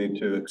 If we need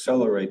to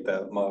accelerate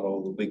that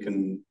model, we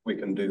can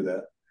do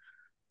that.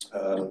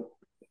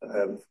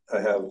 I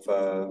have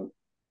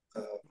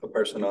a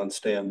person on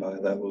standby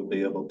that will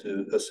be able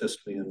to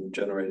assist me in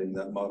generating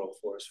that model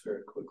for us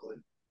very quickly.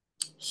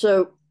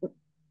 So,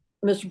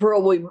 Mr.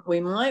 Pearl, we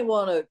might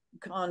want to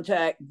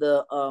contact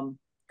the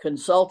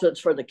consultants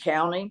for the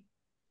county,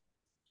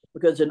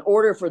 because in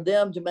order for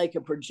them to make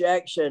a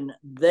projection,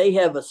 they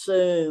have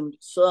assumed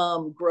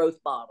some growth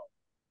model.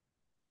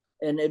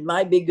 And it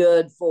might be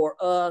good for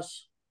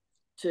us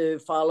to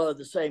follow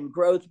the same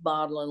growth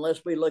model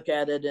unless we look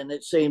at it and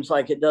it seems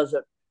like it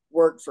doesn't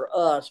work for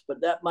us,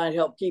 but that might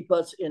help keep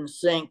us in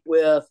sync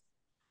with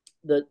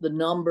the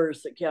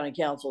numbers that county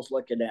council's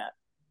looking at.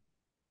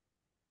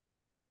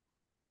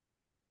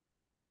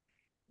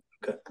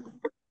 Okay.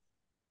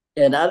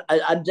 And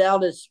I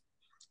doubt it's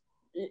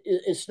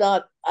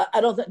not.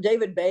 I don't think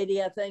David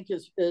Beatty, I think,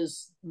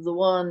 is the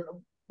one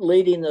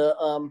leading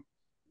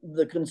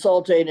the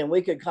consulting, and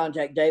we could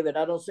contact David.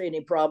 I don't see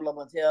any problem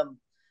with him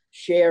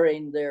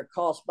sharing their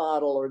cost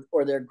model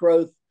or their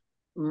growth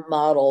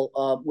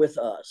model with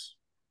us.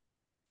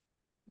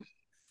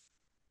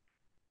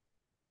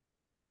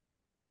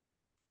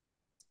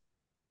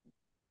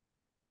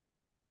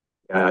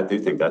 Yeah, I do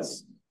think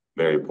that's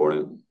very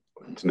important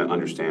to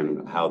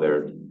understand how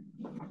are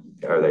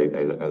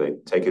they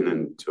taking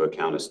into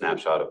account a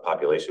snapshot of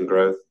population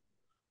growth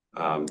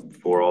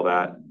for all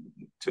that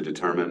to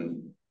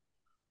determine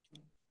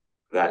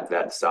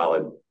that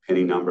solid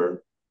penny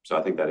number. So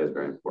I think that is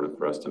very important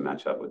for us to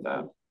match up with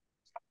that.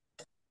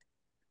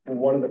 And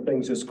one of the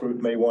things this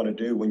group may want to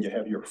do when you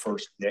have your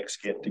first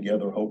next get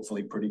together,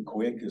 hopefully pretty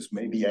quick, is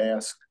maybe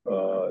ask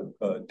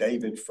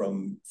David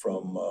from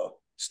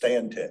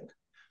Stantec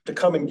to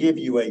come and give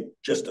you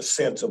just a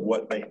sense of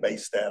what they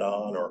base that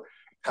on, or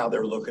how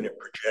they're looking at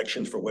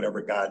projections for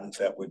whatever guidance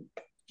that would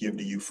give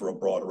to you for a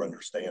broader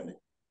understanding.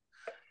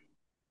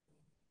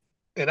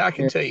 And I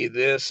can tell you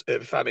this,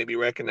 if I may be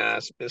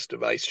recognized, Mr.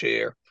 Vice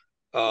Chair,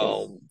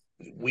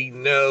 we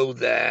know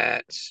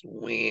that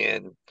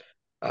when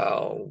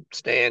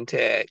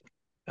Stantec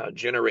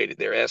generated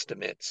their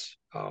estimates,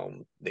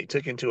 they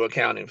took into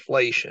account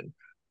inflation,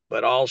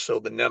 but also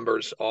the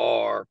numbers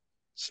are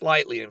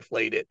slightly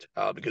inflated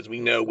because we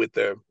know with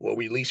at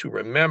least we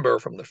remember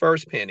from the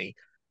first penny,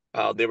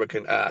 I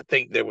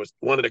think there was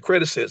one of the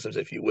criticisms,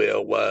 if you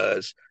will,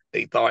 was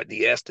they thought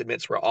the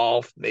estimates were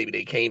off. Maybe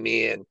they came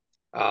in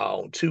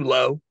too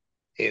low.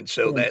 And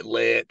so that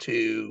led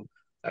to,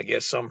 I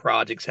guess, some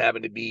projects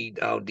having to be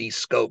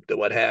de-scoped or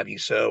what have you.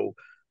 So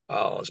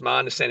it's my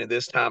understanding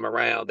this time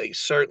around, they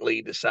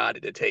certainly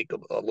decided to take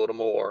a little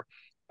more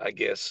I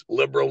guess,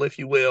 liberal, if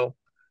you will,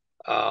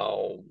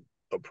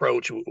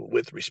 approach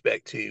with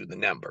respect to the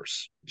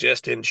numbers.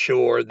 Just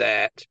ensure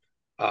that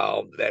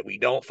that we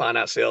don't find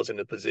ourselves in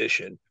the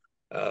position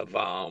of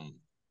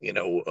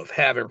of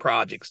having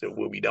projects that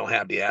where we don't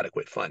have the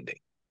adequate funding.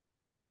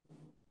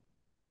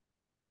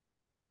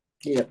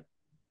 Yeah.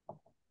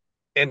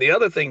 And the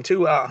other thing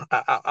too,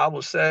 I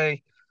will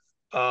say,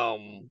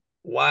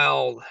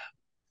 while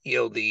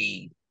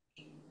the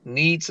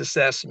needs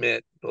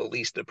assessment, or at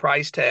least the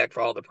price tag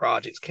for all the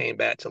projects came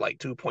back to like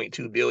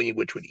 2.2 billion,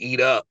 which would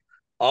eat up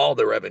all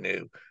the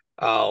revenue.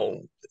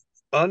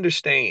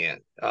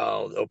 Understand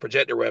or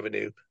projected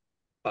revenue.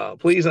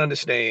 Please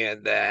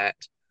understand that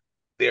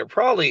there are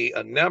probably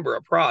a number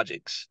of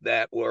projects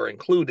that were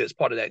included as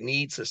part of that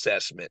needs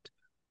assessment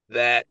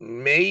that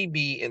may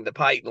be in the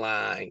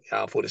pipeline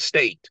for the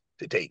state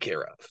to take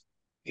care of.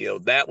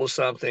 That was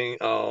something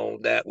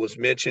that was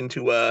mentioned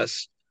to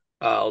us.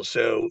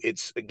 So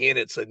it's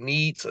a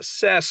needs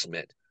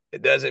assessment.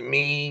 It doesn't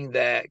mean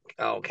that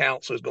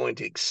council is going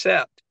to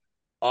accept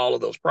all of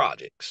those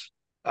projects.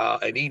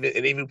 And even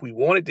if we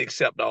wanted to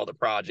accept all the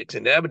projects,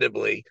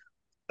 inevitably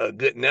a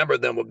good number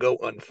of them will go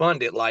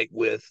unfunded, like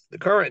with the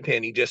current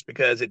penny, just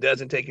because it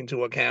doesn't take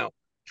into account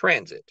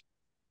transit.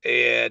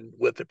 And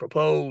with the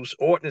proposed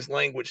ordinance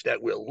language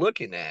that we're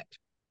looking at,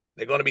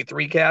 there are going to be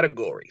 3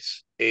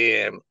 categories,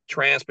 and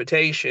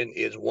transportation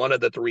is one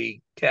of the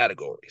 3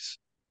 categories.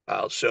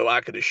 So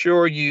I could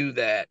assure you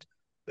that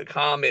the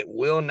comment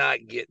will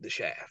not get the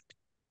shaft.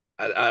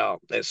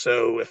 And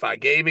so if I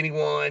gave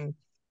anyone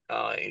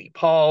any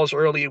pause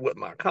earlier with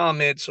my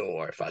comments,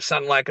 or if I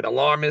sound like an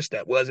alarmist,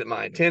 that wasn't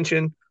my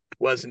intention.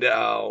 Wasn't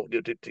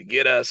to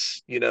get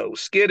us,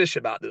 skittish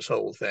about this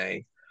whole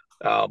thing.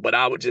 But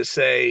I would just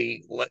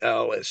say,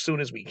 as soon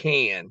as we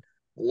can,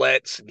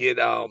 let's get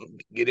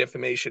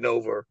information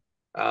over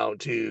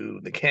to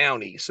the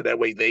county, so that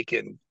way we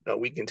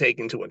can take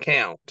into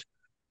account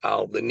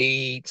the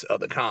needs of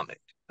the comment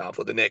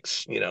for the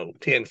next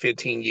 10,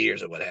 15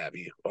 years or what have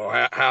you,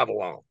 or however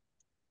long.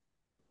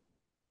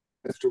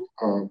 Mr.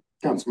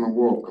 Councilman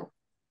Walker.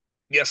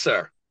 Yes,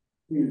 sir.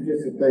 You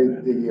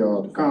anticipate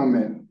the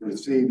comment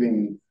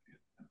receiving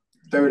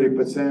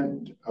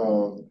 30%?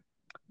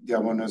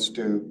 Y'all want us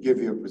to give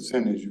you a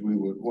percentage we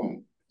would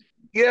want?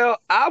 Yeah,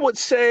 I would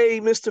say,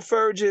 Mr.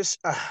 Fergus,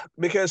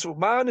 because with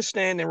my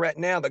understanding right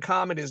now, the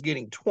comment is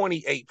getting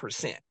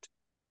 28%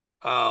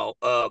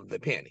 of the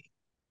penny.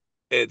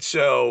 And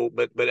so,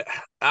 but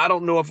I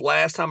don't know if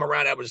last time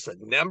around that was a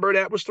number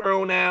that was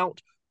thrown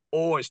out,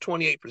 or it's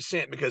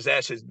 28%, because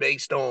that's just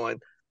based on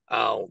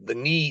the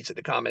needs that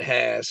the comment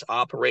has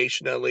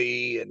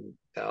operationally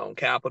and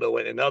capital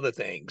and other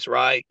things,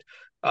 right?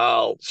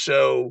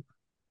 So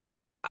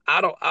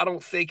I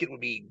don't think it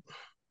would be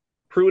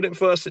prudent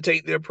for us to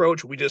take the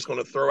approach. We're just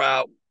going to throw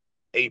out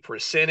a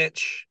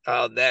percentage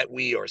that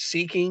we are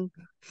seeking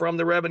from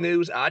the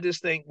revenues. I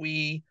just think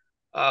we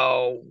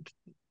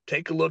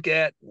take a look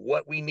at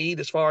what we need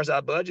as far as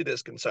our budget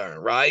is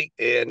concerned, right?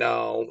 And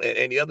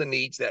the other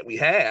needs that we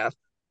have.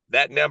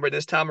 That number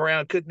this time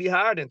around could be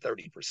higher than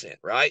 30%,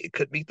 right? It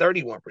could be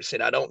 31%.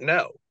 I don't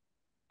know.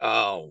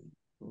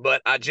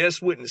 But I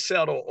just wouldn't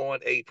settle on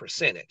a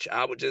percentage.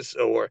 I would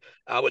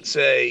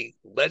say,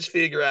 let's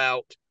figure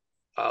out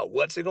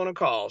what's it going to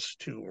cost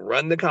to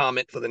run the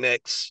comment for the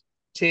next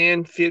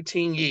 10,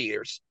 15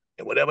 years.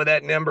 And whatever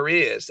that number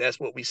is, that's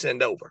what we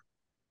send over.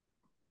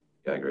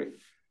 Yeah, I agree.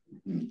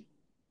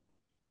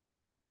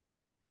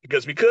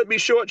 Because we could be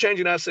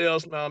shortchanging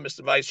ourselves,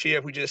 Mr. Vice Chair,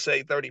 if we just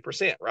say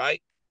 30%,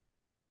 right?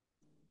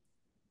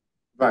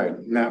 Right.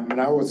 Now,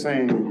 I was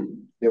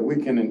saying that we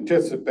can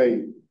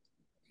anticipate,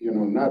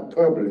 not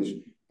publish,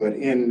 but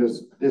in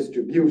this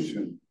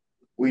distribution,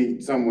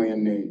 we somewhere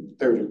in the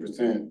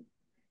 30%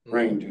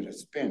 range of the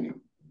spending.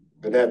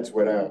 But that's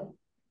without,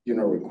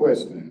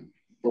 requesting.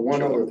 But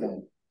one other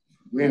thing,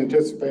 we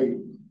anticipate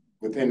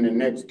within the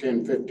next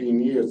 10,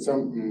 15 years,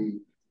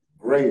 something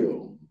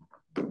rail.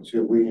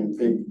 Should we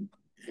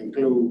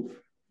include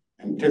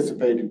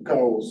anticipated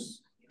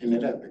costs into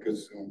that?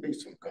 Because there's going to be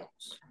some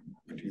costs.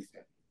 What do you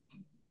think?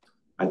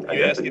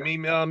 You asking me,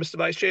 Mr.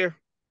 Vice Chair?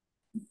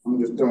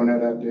 I'm just throwing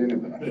that out to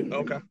anybody.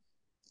 Okay.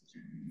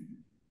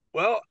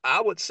 Well,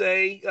 I would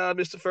say,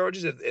 Mr.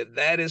 Fergus, if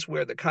that is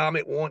where the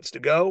comment wants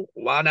to go,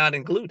 why not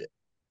include it?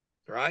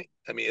 Right?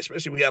 I mean,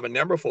 especially if we have a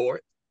number for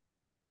it.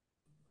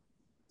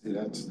 See,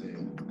 that's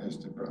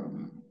the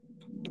problem.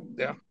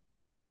 Yeah.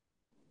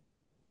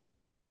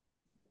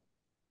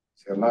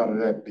 See, a lot of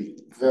that be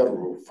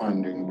federal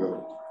funding,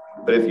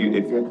 but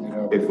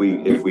if we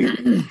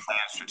plan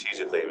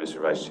strategically,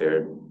 Mr. Vice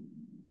Chair,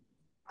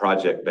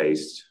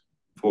 project-based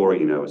for,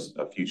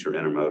 a future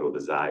intermodal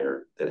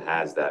desire that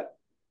has that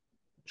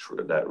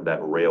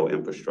rail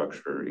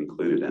infrastructure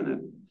included in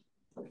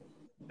it,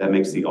 that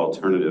makes the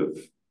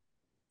alternative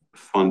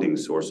funding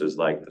sources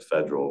like the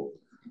federal,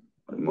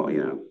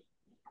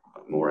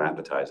 more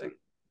appetizing.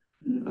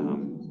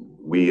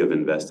 We have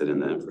invested in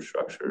the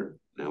infrastructure.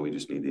 Now we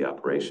just need the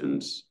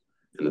operations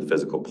and the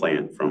physical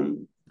plant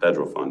from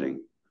federal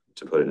funding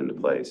to put it into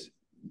place.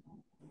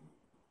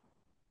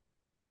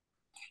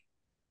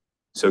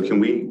 So can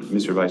we,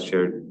 Mr. Vice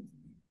Chair,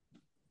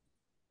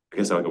 I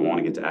guess I would want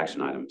to get to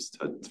action items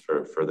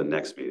for the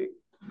next meeting.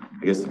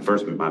 I guess my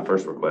first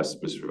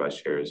request, Mr.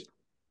 Vice Chair, is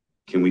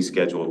can we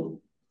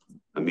schedule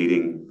a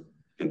meeting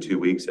in 2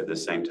 weeks at the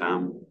same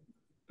time?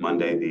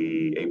 Monday,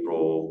 the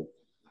April,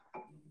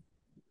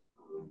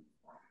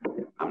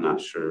 I'm not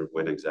sure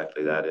when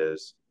exactly that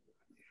is,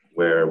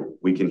 where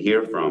we can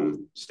hear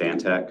from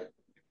Stantec.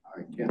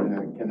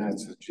 Can I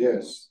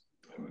suggest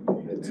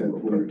that since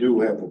we do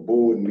have a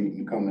board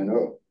meeting coming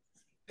up,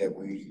 that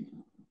we,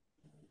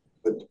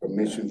 with the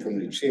permission from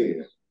the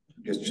chair,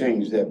 just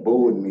change that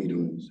board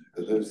meeting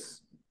for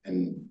this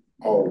and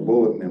all the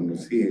board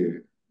members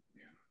here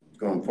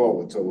going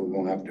forward. So we're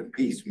gonna have to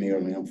piecemeal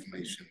the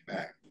information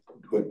back.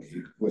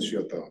 What's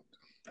your thought?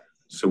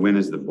 So when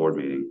is the board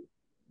meeting?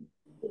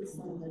 It's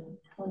on the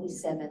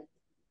 27th,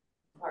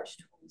 March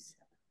 27th.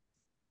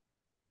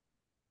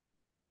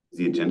 Has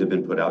the agenda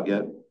been put out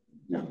yet?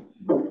 No.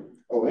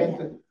 Oh,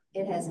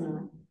 it has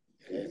not.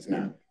 It's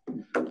not.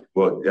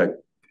 Well, yeah,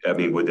 I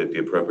mean, would it be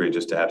appropriate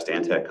just to have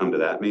Stantec come to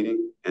that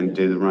meeting and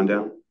do the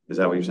rundown? Is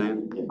that what you're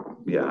saying?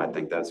 Yeah, I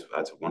think that's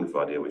a wonderful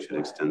idea. We should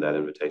extend that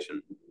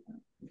invitation.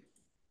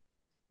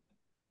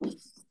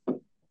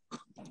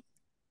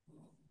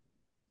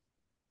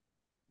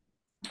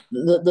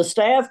 The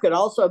staff could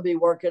also be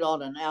working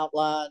on an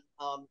outline,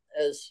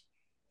 as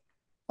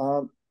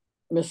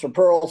Mr.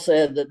 Pearl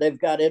said, that they've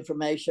got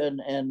information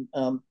and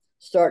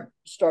start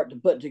to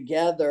put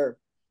together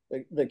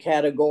the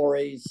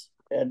categories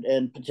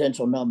and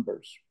potential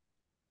numbers.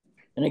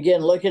 And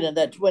again, looking at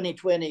that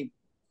 2020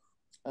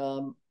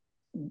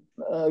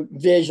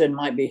 vision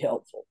might be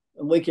helpful.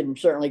 And we can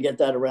certainly get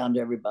that around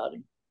to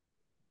everybody.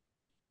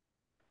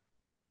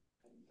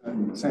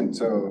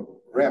 Since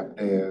rep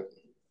there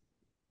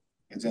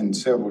is in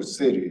several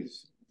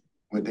cities,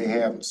 would they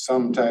have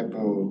some type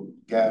of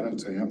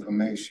guidance or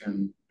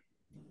information?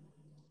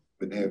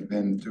 Would they have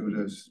been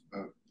through this?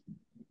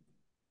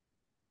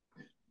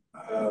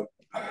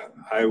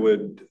 I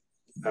would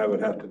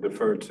have to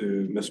defer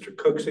to Mr.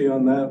 Cooksey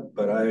on that,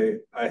 but I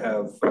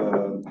have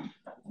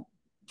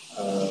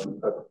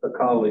a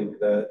colleague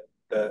that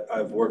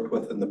I've worked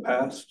with in the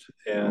past,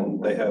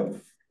 and they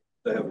have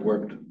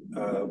worked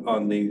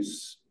on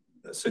these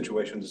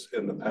situations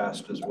in the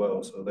past as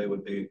well. So they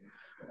would be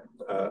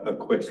a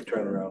quick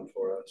turnaround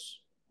for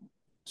us.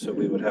 So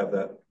we would have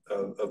that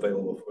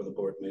available for the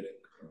board meeting.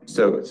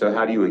 So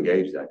how do you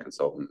engage that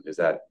consultant? Is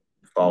that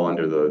fall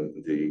under the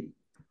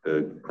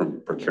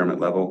procurement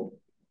level?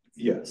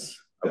 Yes.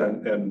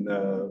 Okay. And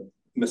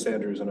Ms.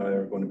 Andrews and I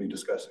are going to be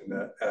discussing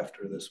that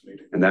after this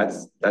meeting. And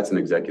that's an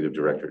executive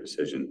director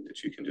decision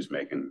that you can just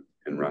make and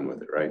run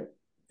with it, right?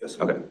 Yes,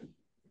 sir. Okay.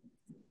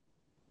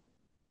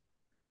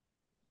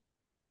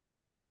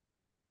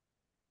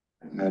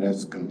 Now,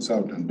 this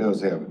consultant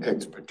does have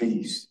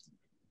expertise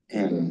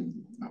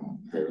in,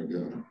 there we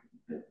go.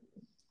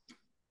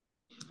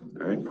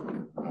 All right.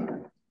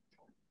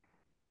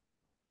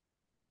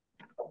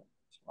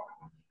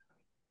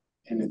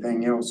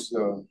 Anything else?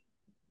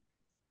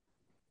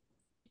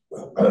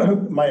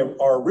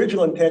 Our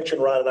original intention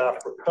right now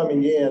for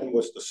coming in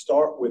was to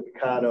start with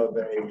kind of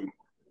a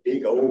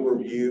big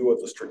overview of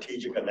the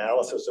strategic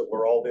analysis of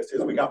where all this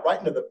is. We got right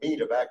into the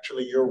meat of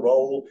actually your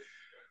role.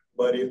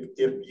 But if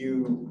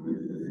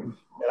you,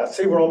 and I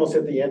see we're almost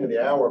at the end of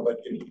the hour, but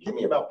if you give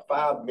me about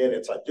 5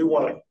 minutes, I do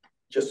want to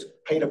just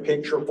paint a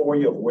picture for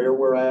you of where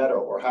we're at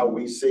or how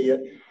we see it.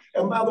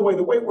 And by the way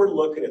we're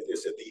looking at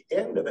this at the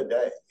end of the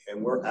day,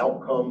 and we're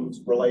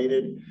outcomes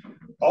related,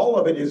 all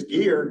of it is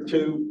geared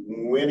to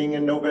winning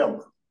in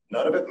November.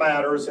 None of it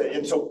matters.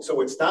 And so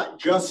it's not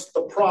just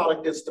the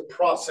product, it's the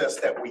process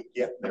that we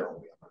get there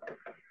with.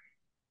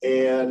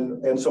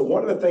 And so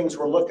one of the things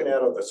we're looking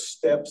at are the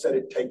steps that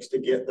it takes to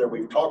get there.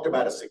 We've talked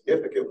about a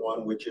significant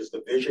one, which is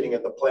the visioning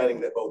and the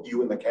planning that both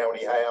you and the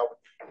county have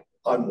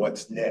on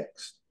what's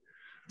next.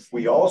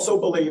 We also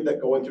believe that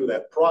going through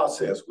that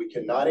process, we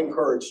cannot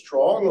encourage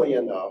strongly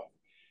enough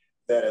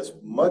that as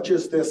much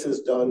as this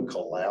is done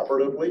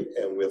collaboratively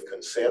and with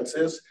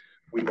consensus,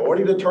 we've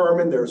already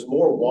determined there's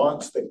more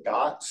wants than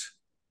gots.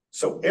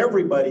 So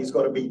everybody's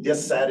going to be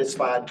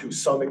dissatisfied to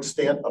some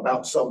extent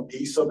about some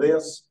piece of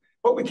this.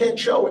 But we can't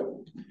show it.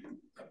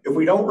 If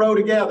we don't row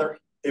together,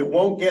 it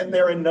won't get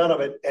there, and none of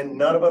it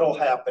will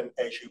happen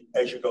as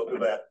you go through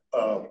that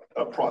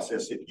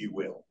process, if you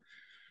will.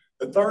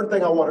 The third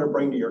thing I wanted to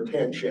bring to your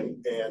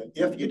attention, and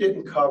if you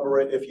didn't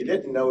cover it, if you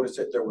didn't notice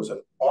it, there was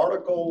an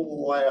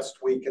article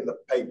last week in the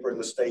paper in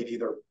the state,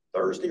 either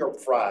Thursday or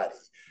Friday,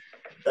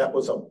 that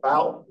was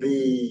about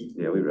we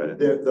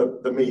read it.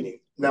 The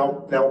meeting.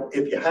 Now,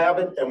 if you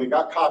haven't, and we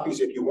got copies,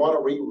 if you want to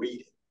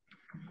reread it.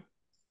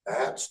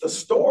 That's the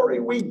story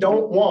we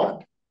don't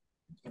want.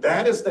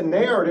 That is the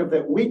narrative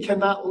that we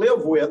cannot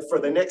live with for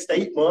the next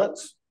 8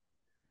 months,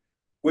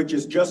 which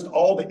is just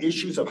all the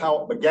issues of how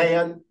it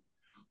began,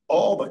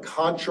 all the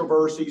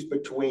controversies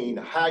between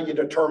how you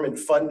determine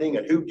funding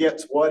and who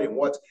gets what and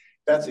what's.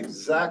 That's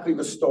exactly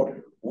the story.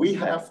 We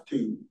have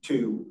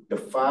to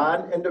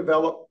define and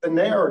develop the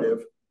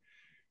narrative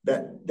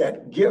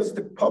that gives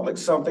the public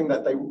something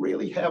that they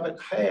really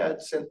haven't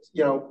had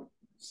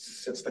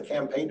since the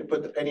campaign to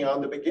put the penny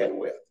on to begin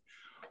with,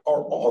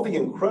 are all the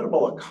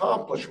incredible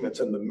accomplishments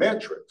and the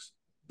metrics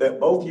that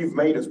both you've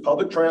made as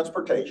public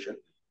transportation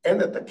and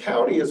that the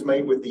county has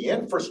made with the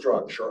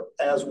infrastructure,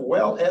 as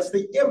well as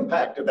the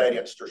impact of that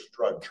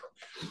infrastructure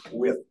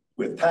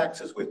with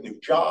taxes, with new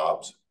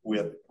jobs,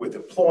 with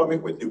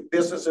employment, with new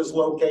businesses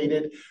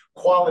located,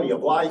 quality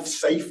of life,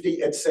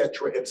 safety, et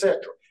cetera, et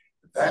cetera.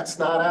 That's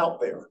not out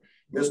there.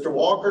 Mr.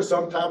 Walker,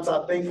 sometimes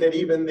I think that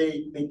even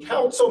the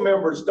council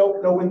members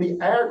don't know in the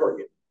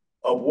aggregate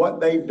of what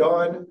they've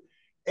done.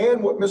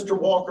 And what Mr.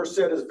 Walker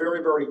said is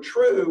very, very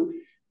true,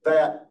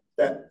 that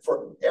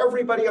for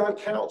everybody on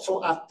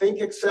council, I think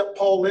except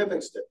Paul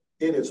Livingston,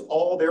 it is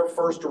all their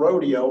first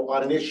rodeo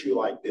on an issue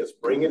like this,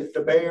 bringing it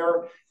to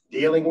bear,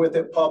 dealing with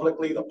it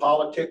publicly, the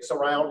politics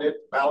around it,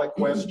 ballot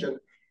question,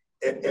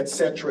 et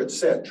cetera, et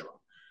cetera.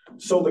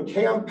 So the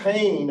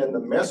campaign and the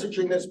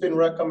messaging that's been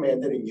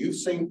recommended, and you've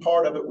seen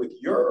part of it with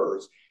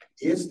yours,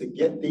 is to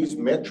get these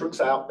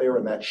metrics out there.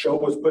 And that show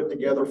was put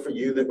together for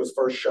you that was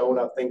first shown,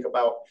 I think,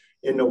 about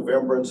in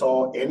November. And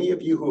so any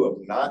of you who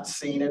have not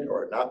seen it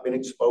or not been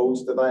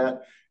exposed to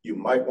that, you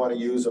might want to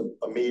use a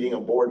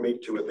board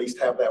meeting to at least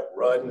have that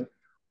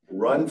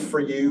run for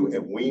you.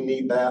 And we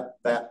need that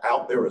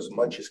out there as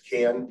much as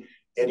can.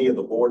 Any of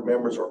the board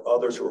members or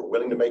others who are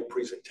willing to make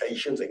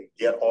presentations and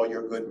get all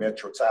your good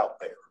metrics out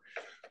there.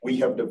 We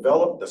have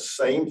developed the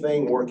same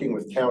thing working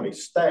with county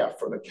staff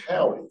for the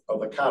county of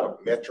the kind of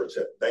metrics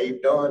that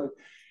they've done.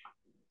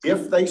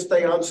 If they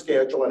stay on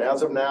schedule, and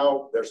as of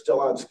now, they're still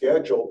on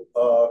schedule,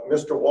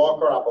 Mr.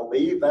 Walker, I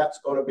believe that's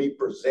going to be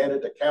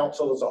presented to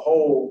council as a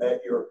whole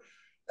at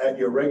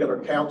your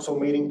regular council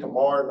meeting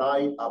tomorrow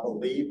night, I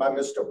believe, by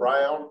Mr.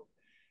 Brown.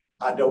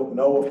 I don't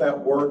know if that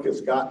work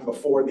has gotten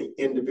before the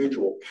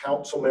individual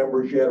council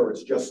members yet, or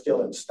it's just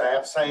still in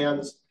staff's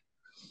hands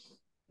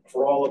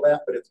for all of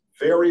that, but it's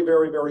very,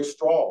 very, very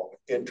strong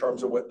in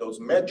terms of what those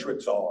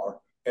metrics are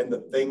and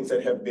the things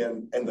that have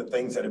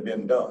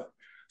been done.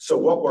 So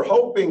what we're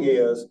hoping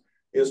is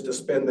to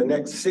spend the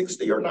next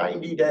 60 or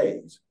 90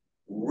 days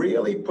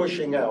really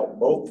pushing out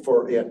both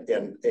for it,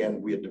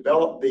 and we have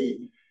developed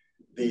the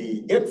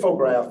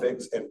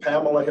infographics, and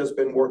Pamela has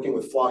been working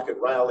with Flock and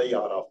Rally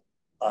on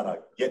a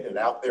getting it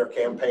out there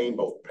campaign,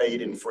 both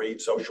paid and free,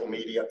 social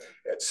media,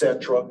 et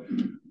cetera.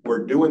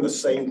 We're doing the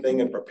same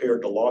thing and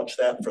prepared to launch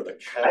that for the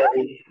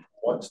county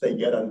once they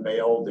get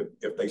unveiled,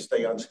 if they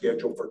stay on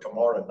schedule for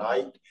tomorrow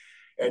night,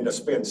 and to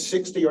spend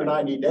 60 or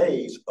 90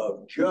 days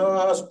of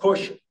just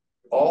pushing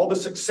all the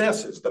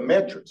successes, the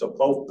metrics of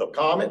both the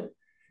common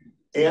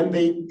and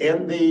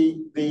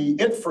the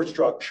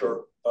infrastructure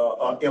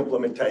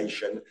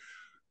implementation,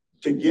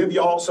 to give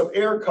y'all some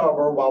air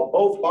cover while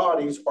both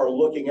bodies are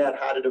looking at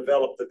how to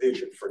develop the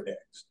vision for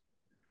next.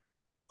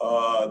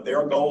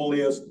 Their goal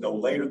is no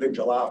later than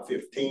July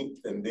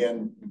 15th, and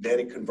then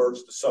it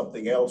converts to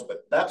something else.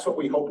 But that's what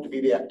we hope to be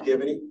the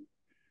activity,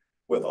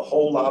 with a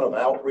whole lot of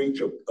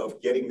outreach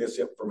of getting this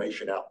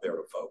information out there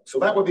to folks. So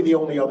that would be the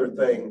only other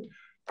thing,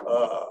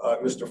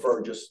 Mr.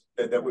 Fergus,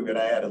 that we would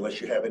add,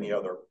 unless you have any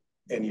other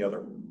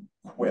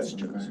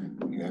questions.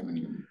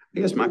 I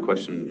guess my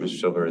question, Mr.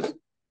 Silver, is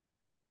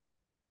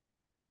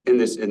in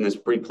this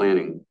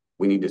pre-planning,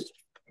 we need to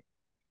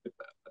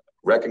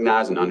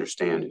recognize and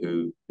understand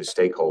who the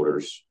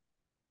stakeholders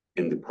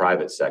in the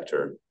private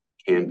sector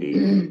can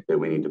be that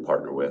we need to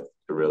partner with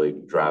to really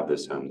drive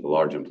this home, the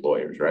large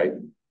employers, right?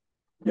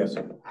 Yes.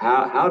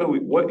 How do we,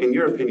 what, in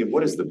your opinion,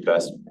 what is the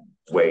best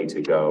way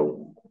to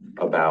go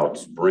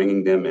about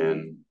bringing them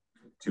in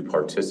to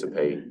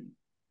participate,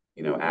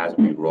 as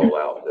we roll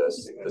out the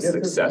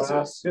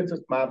successes? This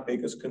is my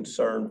biggest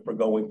concern for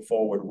going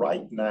forward.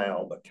 Right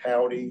now, the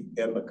county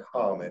and the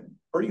common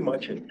pretty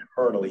much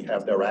internally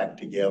have their act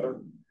together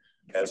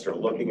as they're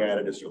looking at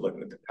it, as they're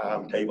looking at the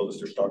timetable, as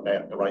they're starting to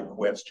ask the right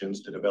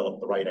questions to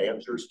develop the right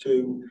answers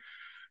to.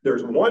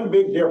 There's one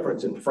big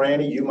difference, and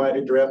Franny, you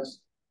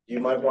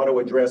might want to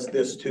address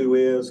this too,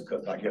 is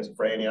because I guess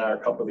Franny and I are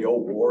a couple of the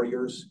old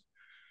warriors.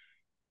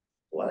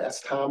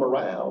 Last time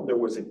around, there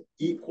was an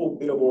equal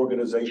bit of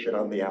organization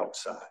on the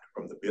outside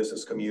from the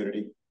business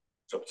community,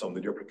 some of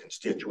the different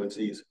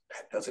constituencies.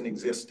 That doesn't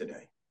exist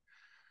today.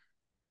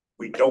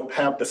 We don't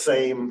have the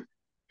same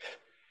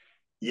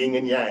yin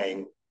and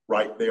yang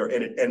right there.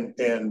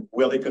 And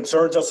well, it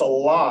concerns us a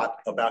lot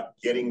about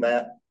getting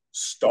that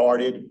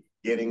started,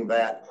 getting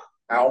that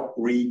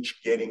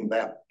outreach, getting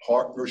that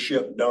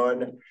partnership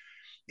done.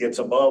 It's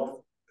above.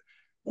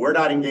 We're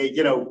not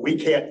engaged, we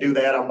can't do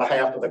that on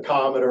behalf of the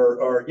common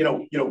or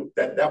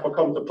that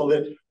becomes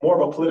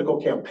more of a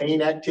political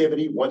campaign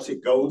activity once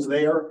it goes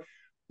there.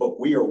 But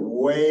we are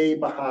way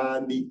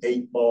behind the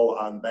 8 ball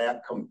on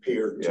that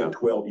compared to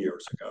 12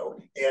 years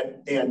ago.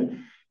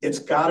 And it's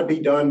got to be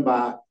done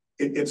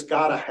it's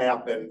got to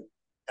happen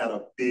at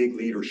a big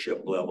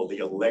leadership level. The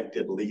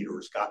elected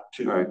leaders got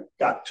to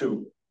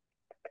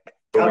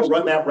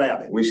run that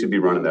rabbit. We should be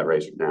running that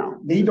race now.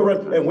 Need to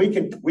run, and we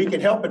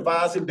can help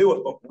advise and do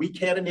it, but we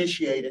can't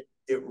initiate it.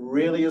 It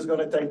really is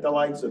gonna take the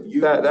likes of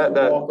you, That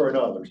Walker, and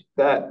others.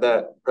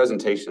 That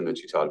presentation that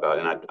you talked about,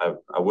 and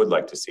I would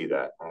like to see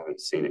that. I haven't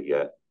seen it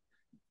yet.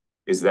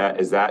 Is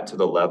that to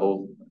the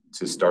level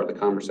to start the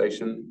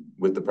conversation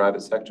with the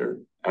private sector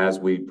as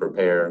we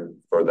prepare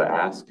for the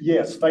ask?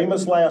 Yes,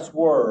 famous last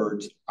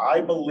words.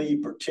 I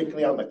believe,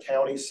 particularly on the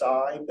county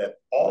side, that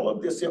all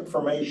of this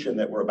information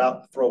that we're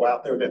about to throw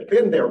out there, that's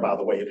been there, by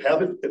the way,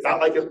 it's not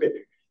like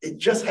it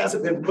just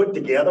hasn't been put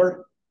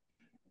together.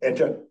 And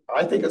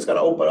I think it's going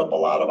to open up a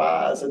lot of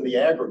eyes in the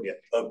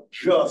aggregate of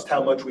just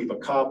how much we've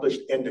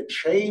accomplished and to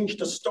change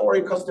the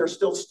story because they're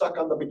still stuck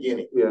on the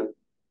beginning. Yeah.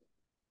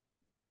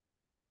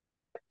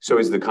 So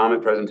is the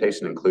comment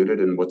presentation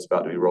included in what's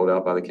about to be rolled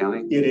out by the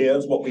county? It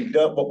is. What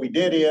we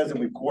did is, and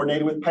we've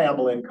coordinated with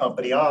Pamela and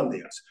company on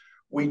this.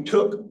 We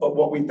took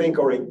what we think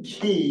are a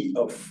key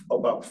of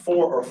about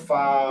 4 or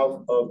 5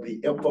 of the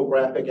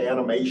infographic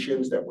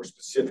animations that were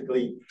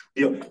specifically,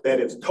 that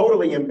is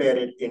totally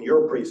embedded in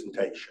your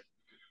presentation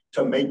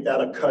to make that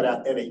a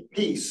cutout and a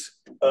piece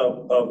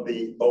of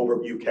the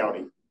overview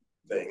county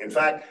thing. In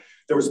fact,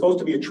 there was supposed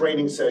to be a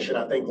training session,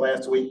 I think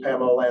last week,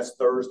 Pamela, last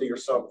Thursday or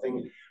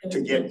something, to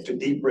get to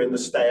deeper in the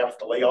staff,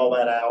 to lay all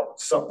that out.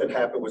 Something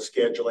happened with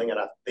scheduling, and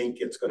I think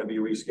it's going to be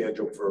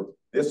rescheduled for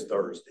this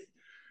Thursday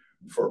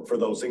for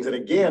those things. And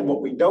again,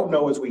 what we don't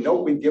know is we know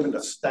what we've given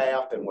to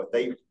staff and what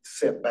they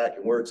sent back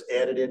and where it's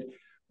edited.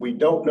 We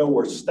don't know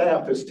where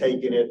staff has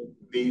taken it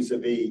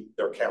vis-a-vis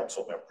their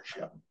council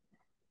membership.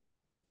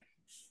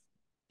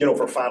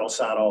 For final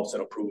sign-offs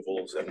and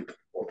approvals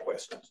or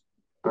questions.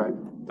 All right,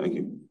 thank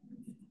you.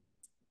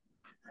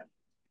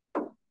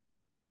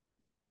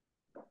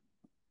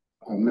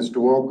 Mr.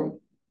 Walker?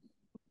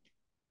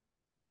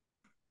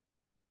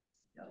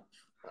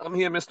 I'm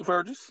here, Mr.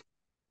 Fergus.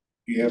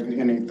 Do you have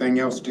anything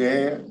else to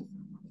add?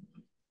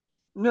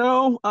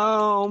 No,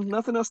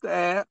 nothing else to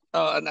add.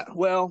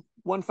 Well,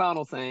 one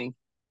final thing,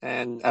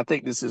 and I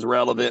think this is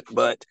relevant,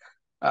 but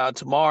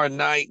tomorrow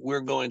night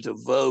we're going to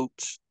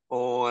vote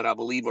on, I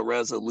believe, a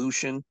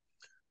resolution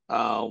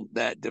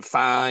that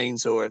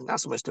defines, or not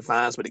so much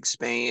defines, but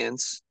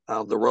expands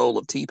the role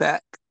of TPAC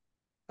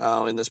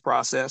in this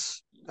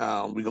process.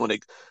 We're going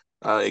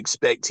to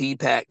expect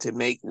TPAC to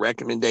make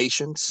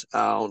recommendations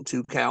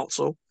to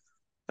council.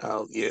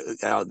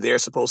 They're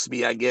supposed to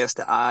be, I guess,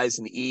 the eyes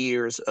and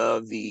ears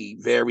of the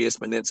various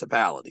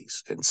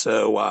municipalities. And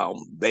so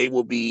they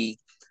will be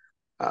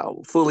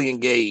fully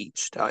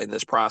engaged in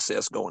this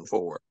process going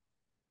forward.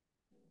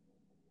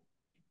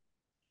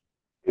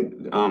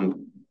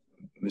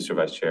 Mr.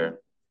 Vice Chair.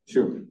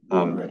 Sure.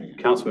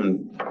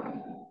 Councilman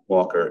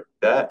Walker,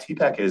 that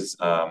TPAC is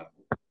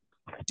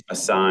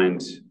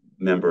assigned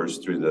members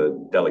through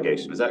the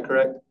delegation. Is that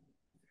correct?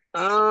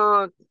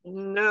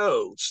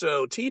 No.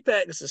 So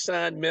TPAC is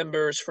assigned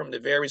members from the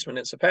various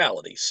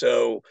municipalities.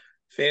 So,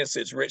 for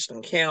instance,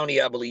 Richland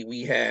County, I believe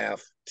we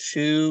have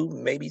 2,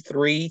 maybe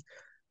 3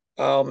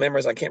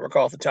 members. I can't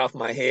recall off the top of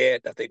my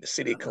head. I think the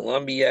city of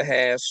Columbia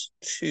has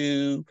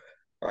 2.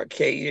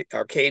 Arcadia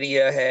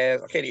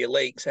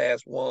Lakes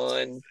has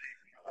 1.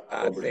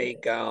 I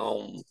think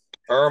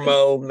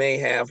Irmo may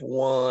have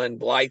 1,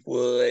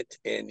 Blythewood,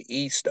 and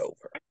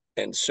Eastover.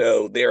 And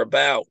so there are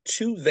about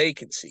 2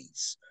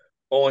 vacancies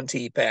on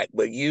TPAC,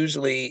 but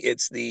usually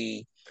it's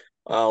the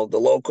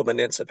local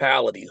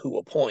municipality who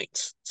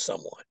appoints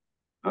someone.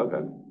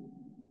 Okay.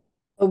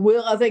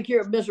 Will, I think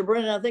Mr.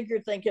 Brennan, I think you're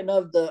thinking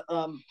of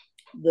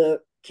the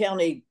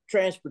county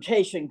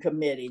transportation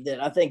committee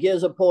that I think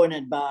is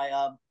appointed by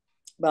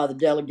the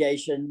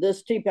delegation.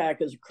 This TPAC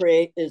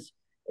is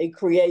a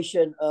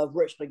creation of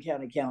Richland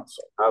County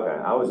Council. Okay,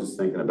 I was just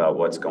thinking about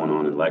what's going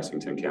on in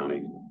Lexington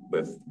County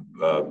with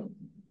the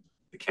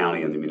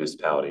county and the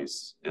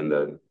municipalities and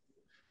the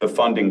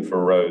funding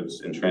for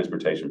roads and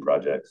transportation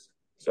projects.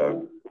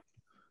 So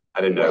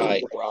I didn't know.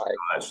 Right.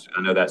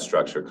 I know that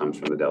structure comes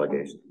from the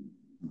delegation.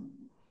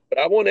 But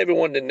I want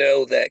everyone to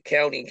know that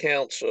county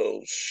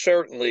council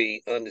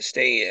certainly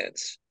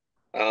understands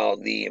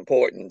the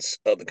importance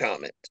of the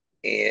comment.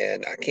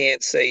 And I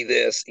can't say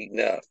this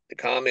enough. The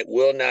comment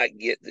will not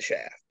get the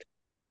shaft.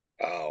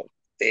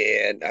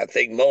 And I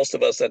think most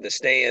of us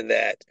understand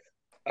that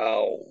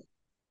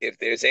if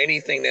there's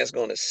anything that's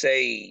going to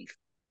save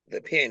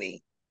the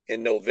penny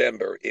in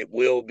November, it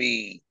will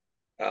be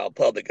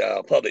public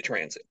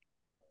transit.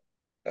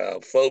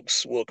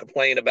 Folks will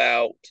complain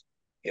about,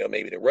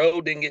 maybe the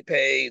road didn't get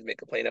paid. They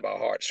complain about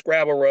hard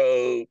scrabble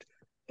road.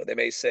 But they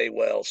may say,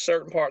 well,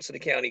 certain parts of the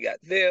county got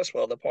this,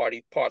 while the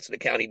parts of the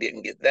county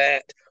didn't get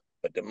that.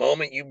 But the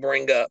moment you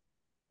bring up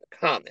the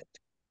comment,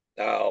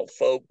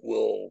 folk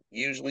will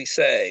usually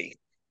say,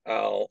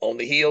 on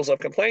the heels of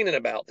complaining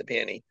about the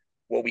penny,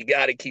 well, we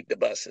got to keep the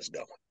buses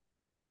going.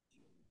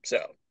 So.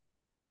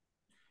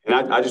 And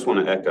I just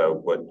want to echo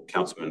what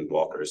Councilman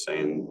Walker is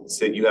saying.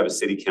 You have a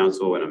city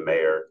council and a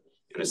mayor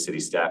and a city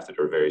staff that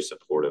are very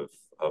supportive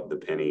of the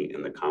penny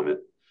and the comment.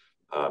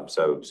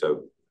 So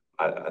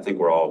I think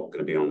we're all going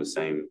to be on the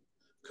same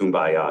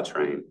kumbaya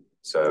train.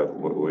 So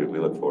we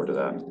look forward to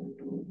that.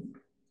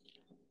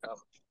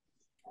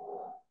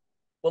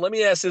 Well, let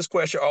me ask this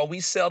question. Are we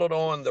settled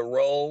on the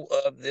role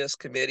of this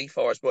committee as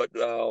far as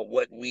are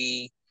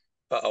we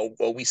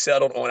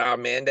settled on our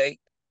mandate?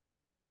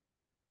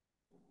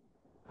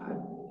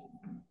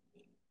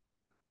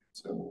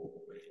 So,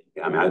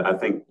 yeah, I mean, I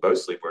think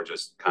mostly we're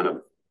just kind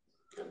of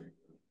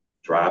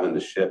driving the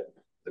ship,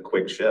 the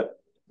quick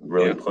ship,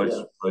 really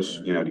push,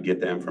 you know, to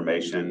get the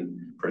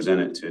information,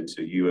 present it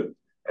to you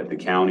at the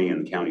county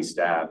and the county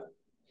staff,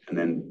 and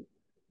then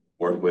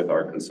work with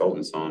our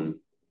consultants on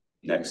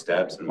next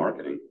steps and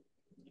marketing.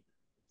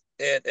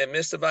 And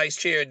Mr. Vice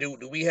Chair, do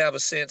we have a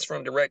sense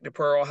from Director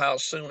Pearl how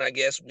soon, I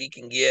guess, we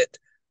can get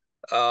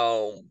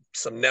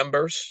some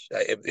numbers?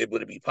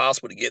 Would it be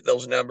possible to get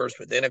those numbers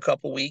within a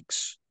couple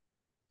weeks?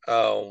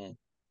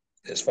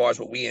 As far as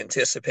what we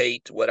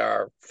anticipate, what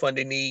our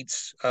funding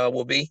needs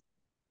will be?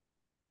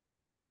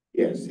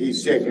 Yes,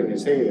 he's shaking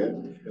his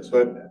head,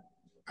 but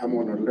I'm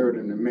gonna alert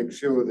him to make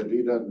sure that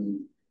he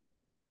doesn't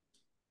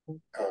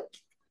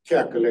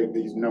calculate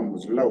these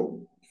numbers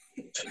low.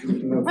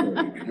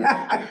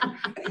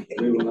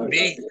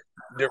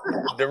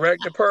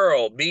 Director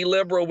Pearl, be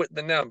liberal with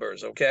the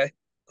numbers, okay?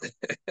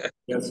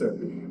 Yes, sir.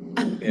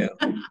 Yeah.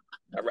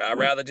 I'd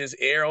rather just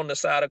err on the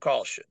side of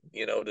caution.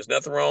 You know, there's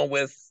nothing wrong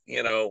with,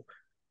 you know,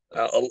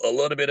 a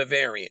little bit of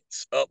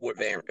variance, upward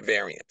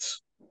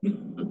variance.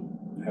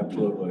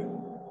 Absolutely.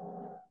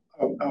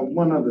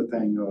 One other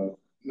thing,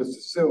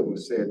 Mr. Silver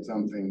said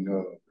something,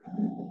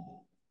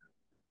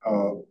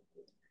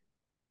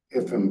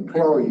 if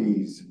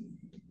employees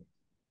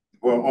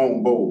were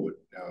on board,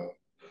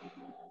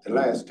 the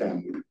last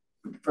time,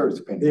 the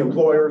first penny. The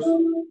employers?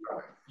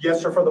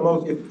 Yes, sir, for the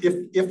most,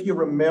 if you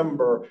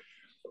remember,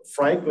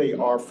 frankly,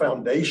 our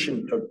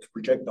foundation to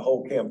project the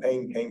whole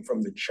campaign came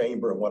from the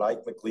chamber and what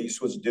Ike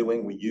McLeese was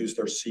doing. We used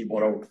their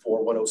C104,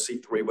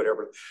 10C3,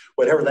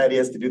 whatever that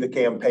is to do the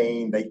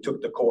campaign. They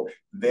took the core,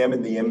 them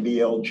and the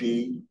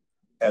MBLG,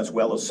 as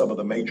well as some of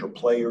the major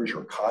players.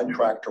 Your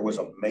contractor was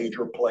a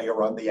major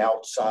player on the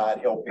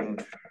outside helping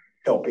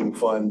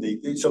fund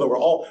the, so they were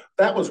all,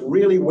 that was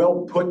really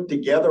well put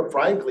together.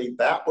 Frankly,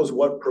 that was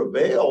what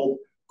prevailed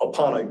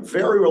upon a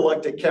very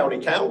reluctant county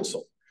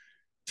council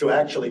to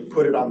actually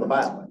put it on the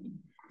ballot.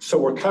 So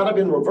we're kind of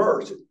in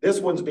reverse. This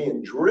one's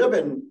being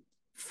driven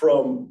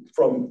from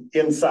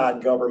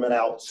inside government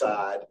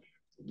outside.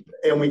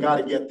 And we got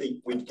to get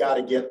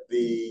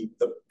the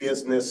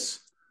business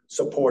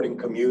supporting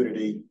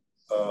community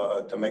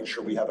to make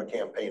sure we have a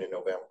campaign in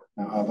November.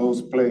 Now, are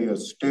those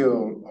players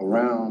still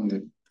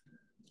around?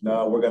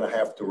 No, we're going to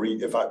have to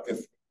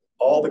if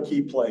all the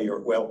key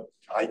players, well,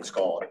 Ike's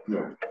gone.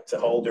 Yeah. It's a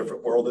whole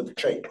different world at the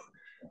chamber.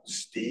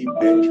 Steve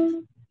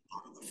Benjamin,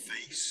 the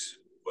face,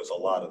 was a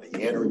lot of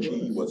the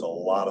energy, was a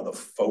lot of the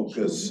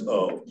focus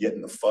of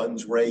getting the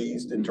funds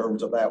raised in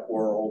terms of that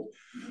world.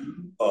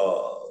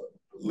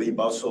 Lee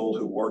Bussell,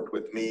 who worked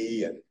with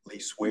me, and Lee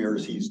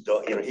swears he's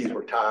done, he's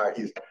retired,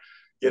 he's,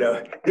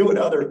 doing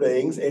other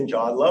things. And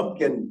John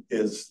Lumpkin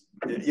is,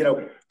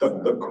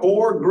 the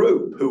core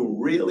group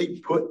who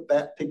really put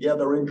that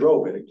together and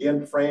drove it.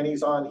 Again,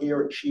 Franny's on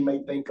here, and she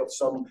may think of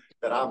some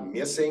that I'm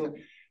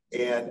missing.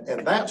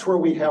 And that's where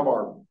we have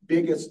our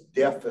biggest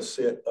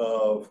deficit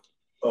of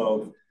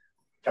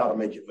got to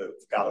make it move,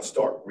 got to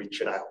start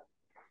reaching out.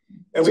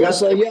 And we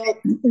so y'all,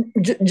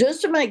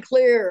 just to make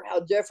clear how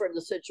different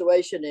the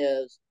situation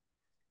is,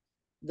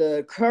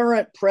 the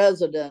current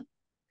president,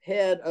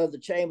 head of the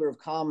Chamber of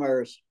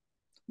Commerce,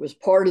 was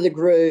part of the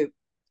group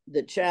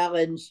that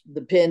challenged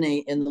the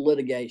penny in the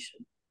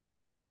litigation.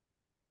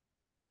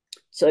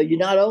 So you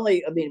not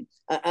only,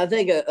 I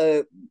think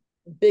a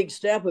big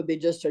step would be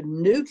just to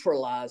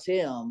neutralize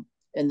him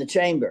in the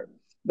chamber,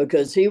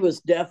 because he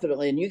was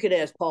definitely, and you could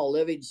ask Paul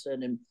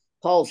Livingston, and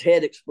Paul's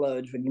head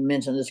explodes when you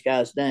mention this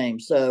guy's name.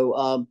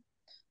 So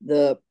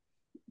the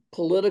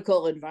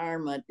political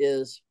environment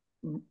is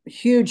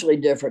hugely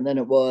different than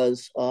it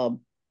was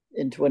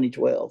in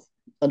 2012,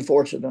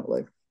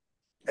 unfortunately.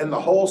 And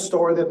the whole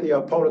story that the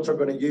opponents are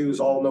going to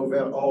use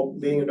all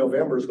being in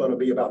November is going to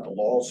be about the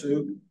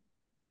lawsuit,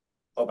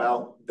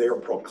 about their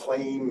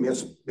proclaimed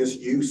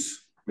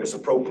misuse,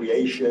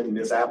 misappropriation,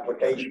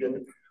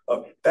 misapplication.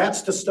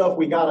 That's the stuff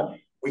we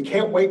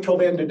can't wait till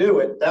then to do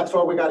it. That's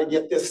why we got to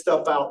get this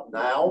stuff out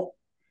now.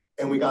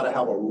 And we got to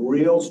have a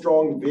real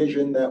strong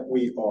vision that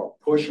we are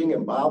pushing.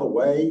 And by the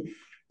way,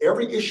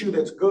 every issue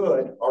that's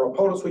good, our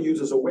opponents will use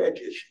as a wedge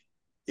issue.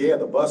 Yeah,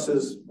 the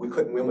buses, we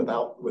couldn't win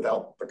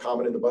without the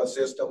comment in the bus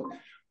system.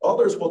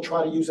 Others will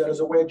try to use that as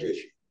a wedge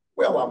issue.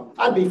 Well,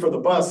 I'd be for the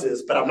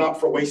buses, but I'm not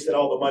for wasting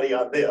all the money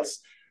on this.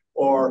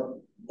 Or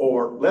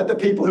let the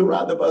people who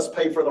ride the bus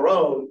pay for their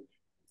own.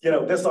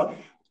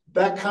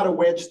 That kind of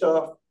wedge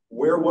stuff,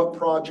 where what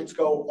projects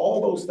go,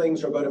 all those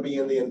things are going to be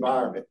in the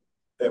environment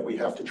that we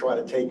have to try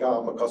to take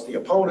on, because the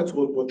opponents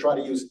will try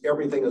to use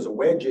everything as a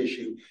wedge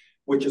issue,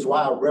 which is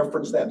why I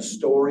referenced that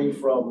story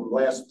from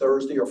last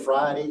Thursday or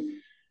Friday.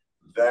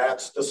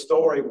 That's the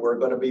story we're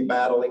going to be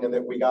battling, and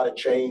that we got to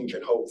change,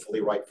 and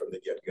hopefully right from the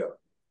get-go.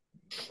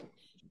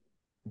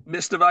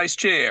 Mr. Vice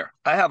Chair,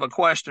 I have a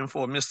question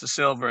for Mr.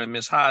 Silver, and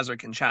Ms. Heiser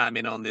can chime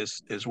in on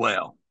this as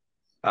well.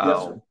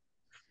 Yes, sir.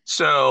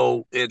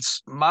 So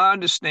it's my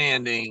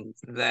understanding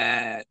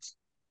that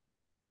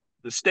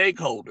the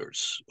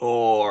stakeholders,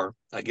 or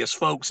I guess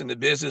folks in the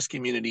business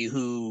community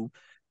who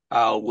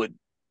would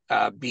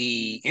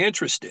be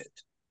interested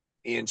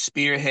in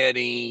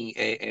spearheading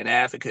an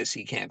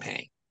advocacy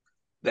campaign,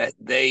 that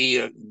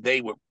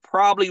they would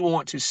probably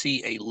want to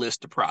see a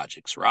list of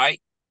projects,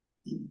 right?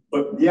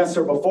 But yes,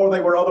 sir, before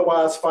they were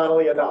otherwise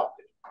finally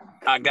adopted.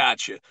 I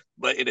got you.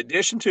 But in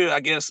addition to,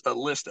 I guess, a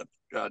list of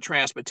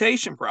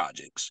transportation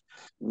projects,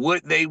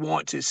 would they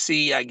want to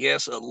see, I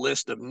guess, a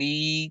list of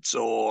needs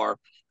or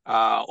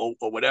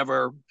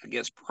whatever, I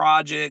guess,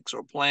 projects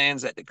or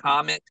plans that the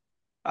comment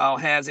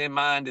has in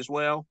mind as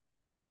well?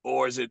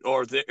 Or is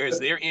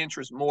their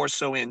interest more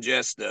so in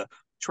just the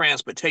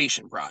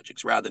transportation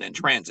projects rather than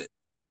transit?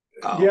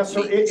 Yes,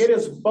 sir. It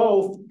is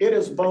both. It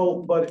is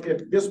both. But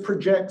if this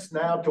projects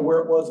now to where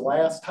it was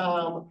last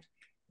time,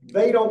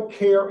 they don't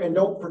care and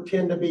don't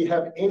pretend to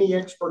have any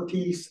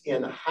expertise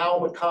in how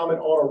the Comet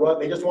ought to run.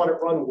 They just want it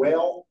run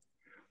well.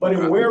 But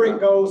in where it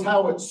goes,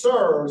 how it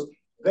serves,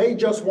 they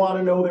just want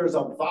to know there's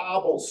a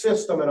viable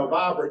system and a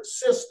vibrant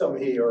system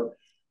here,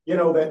 you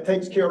know, that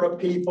takes care of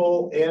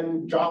people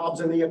and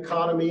jobs in the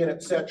economy and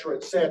et cetera,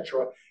 et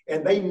cetera.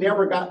 And they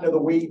never got into the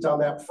weeds on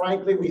that.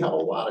 Frankly, we have a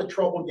lot of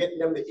trouble getting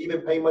them to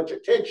even pay much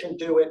attention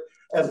to it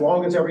as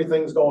long as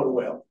everything's going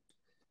well.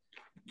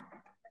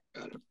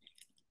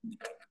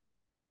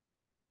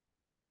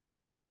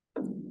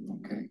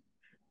 Okay.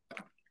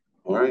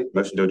 All right,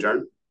 motion to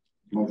adjourn?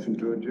 Motion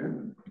to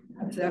adjourn.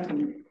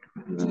 Second.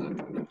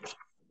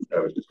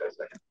 That was just a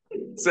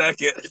second.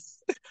 Second.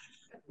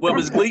 Well,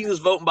 Ms. Gleason is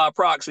voting by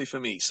proxy for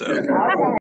me, so.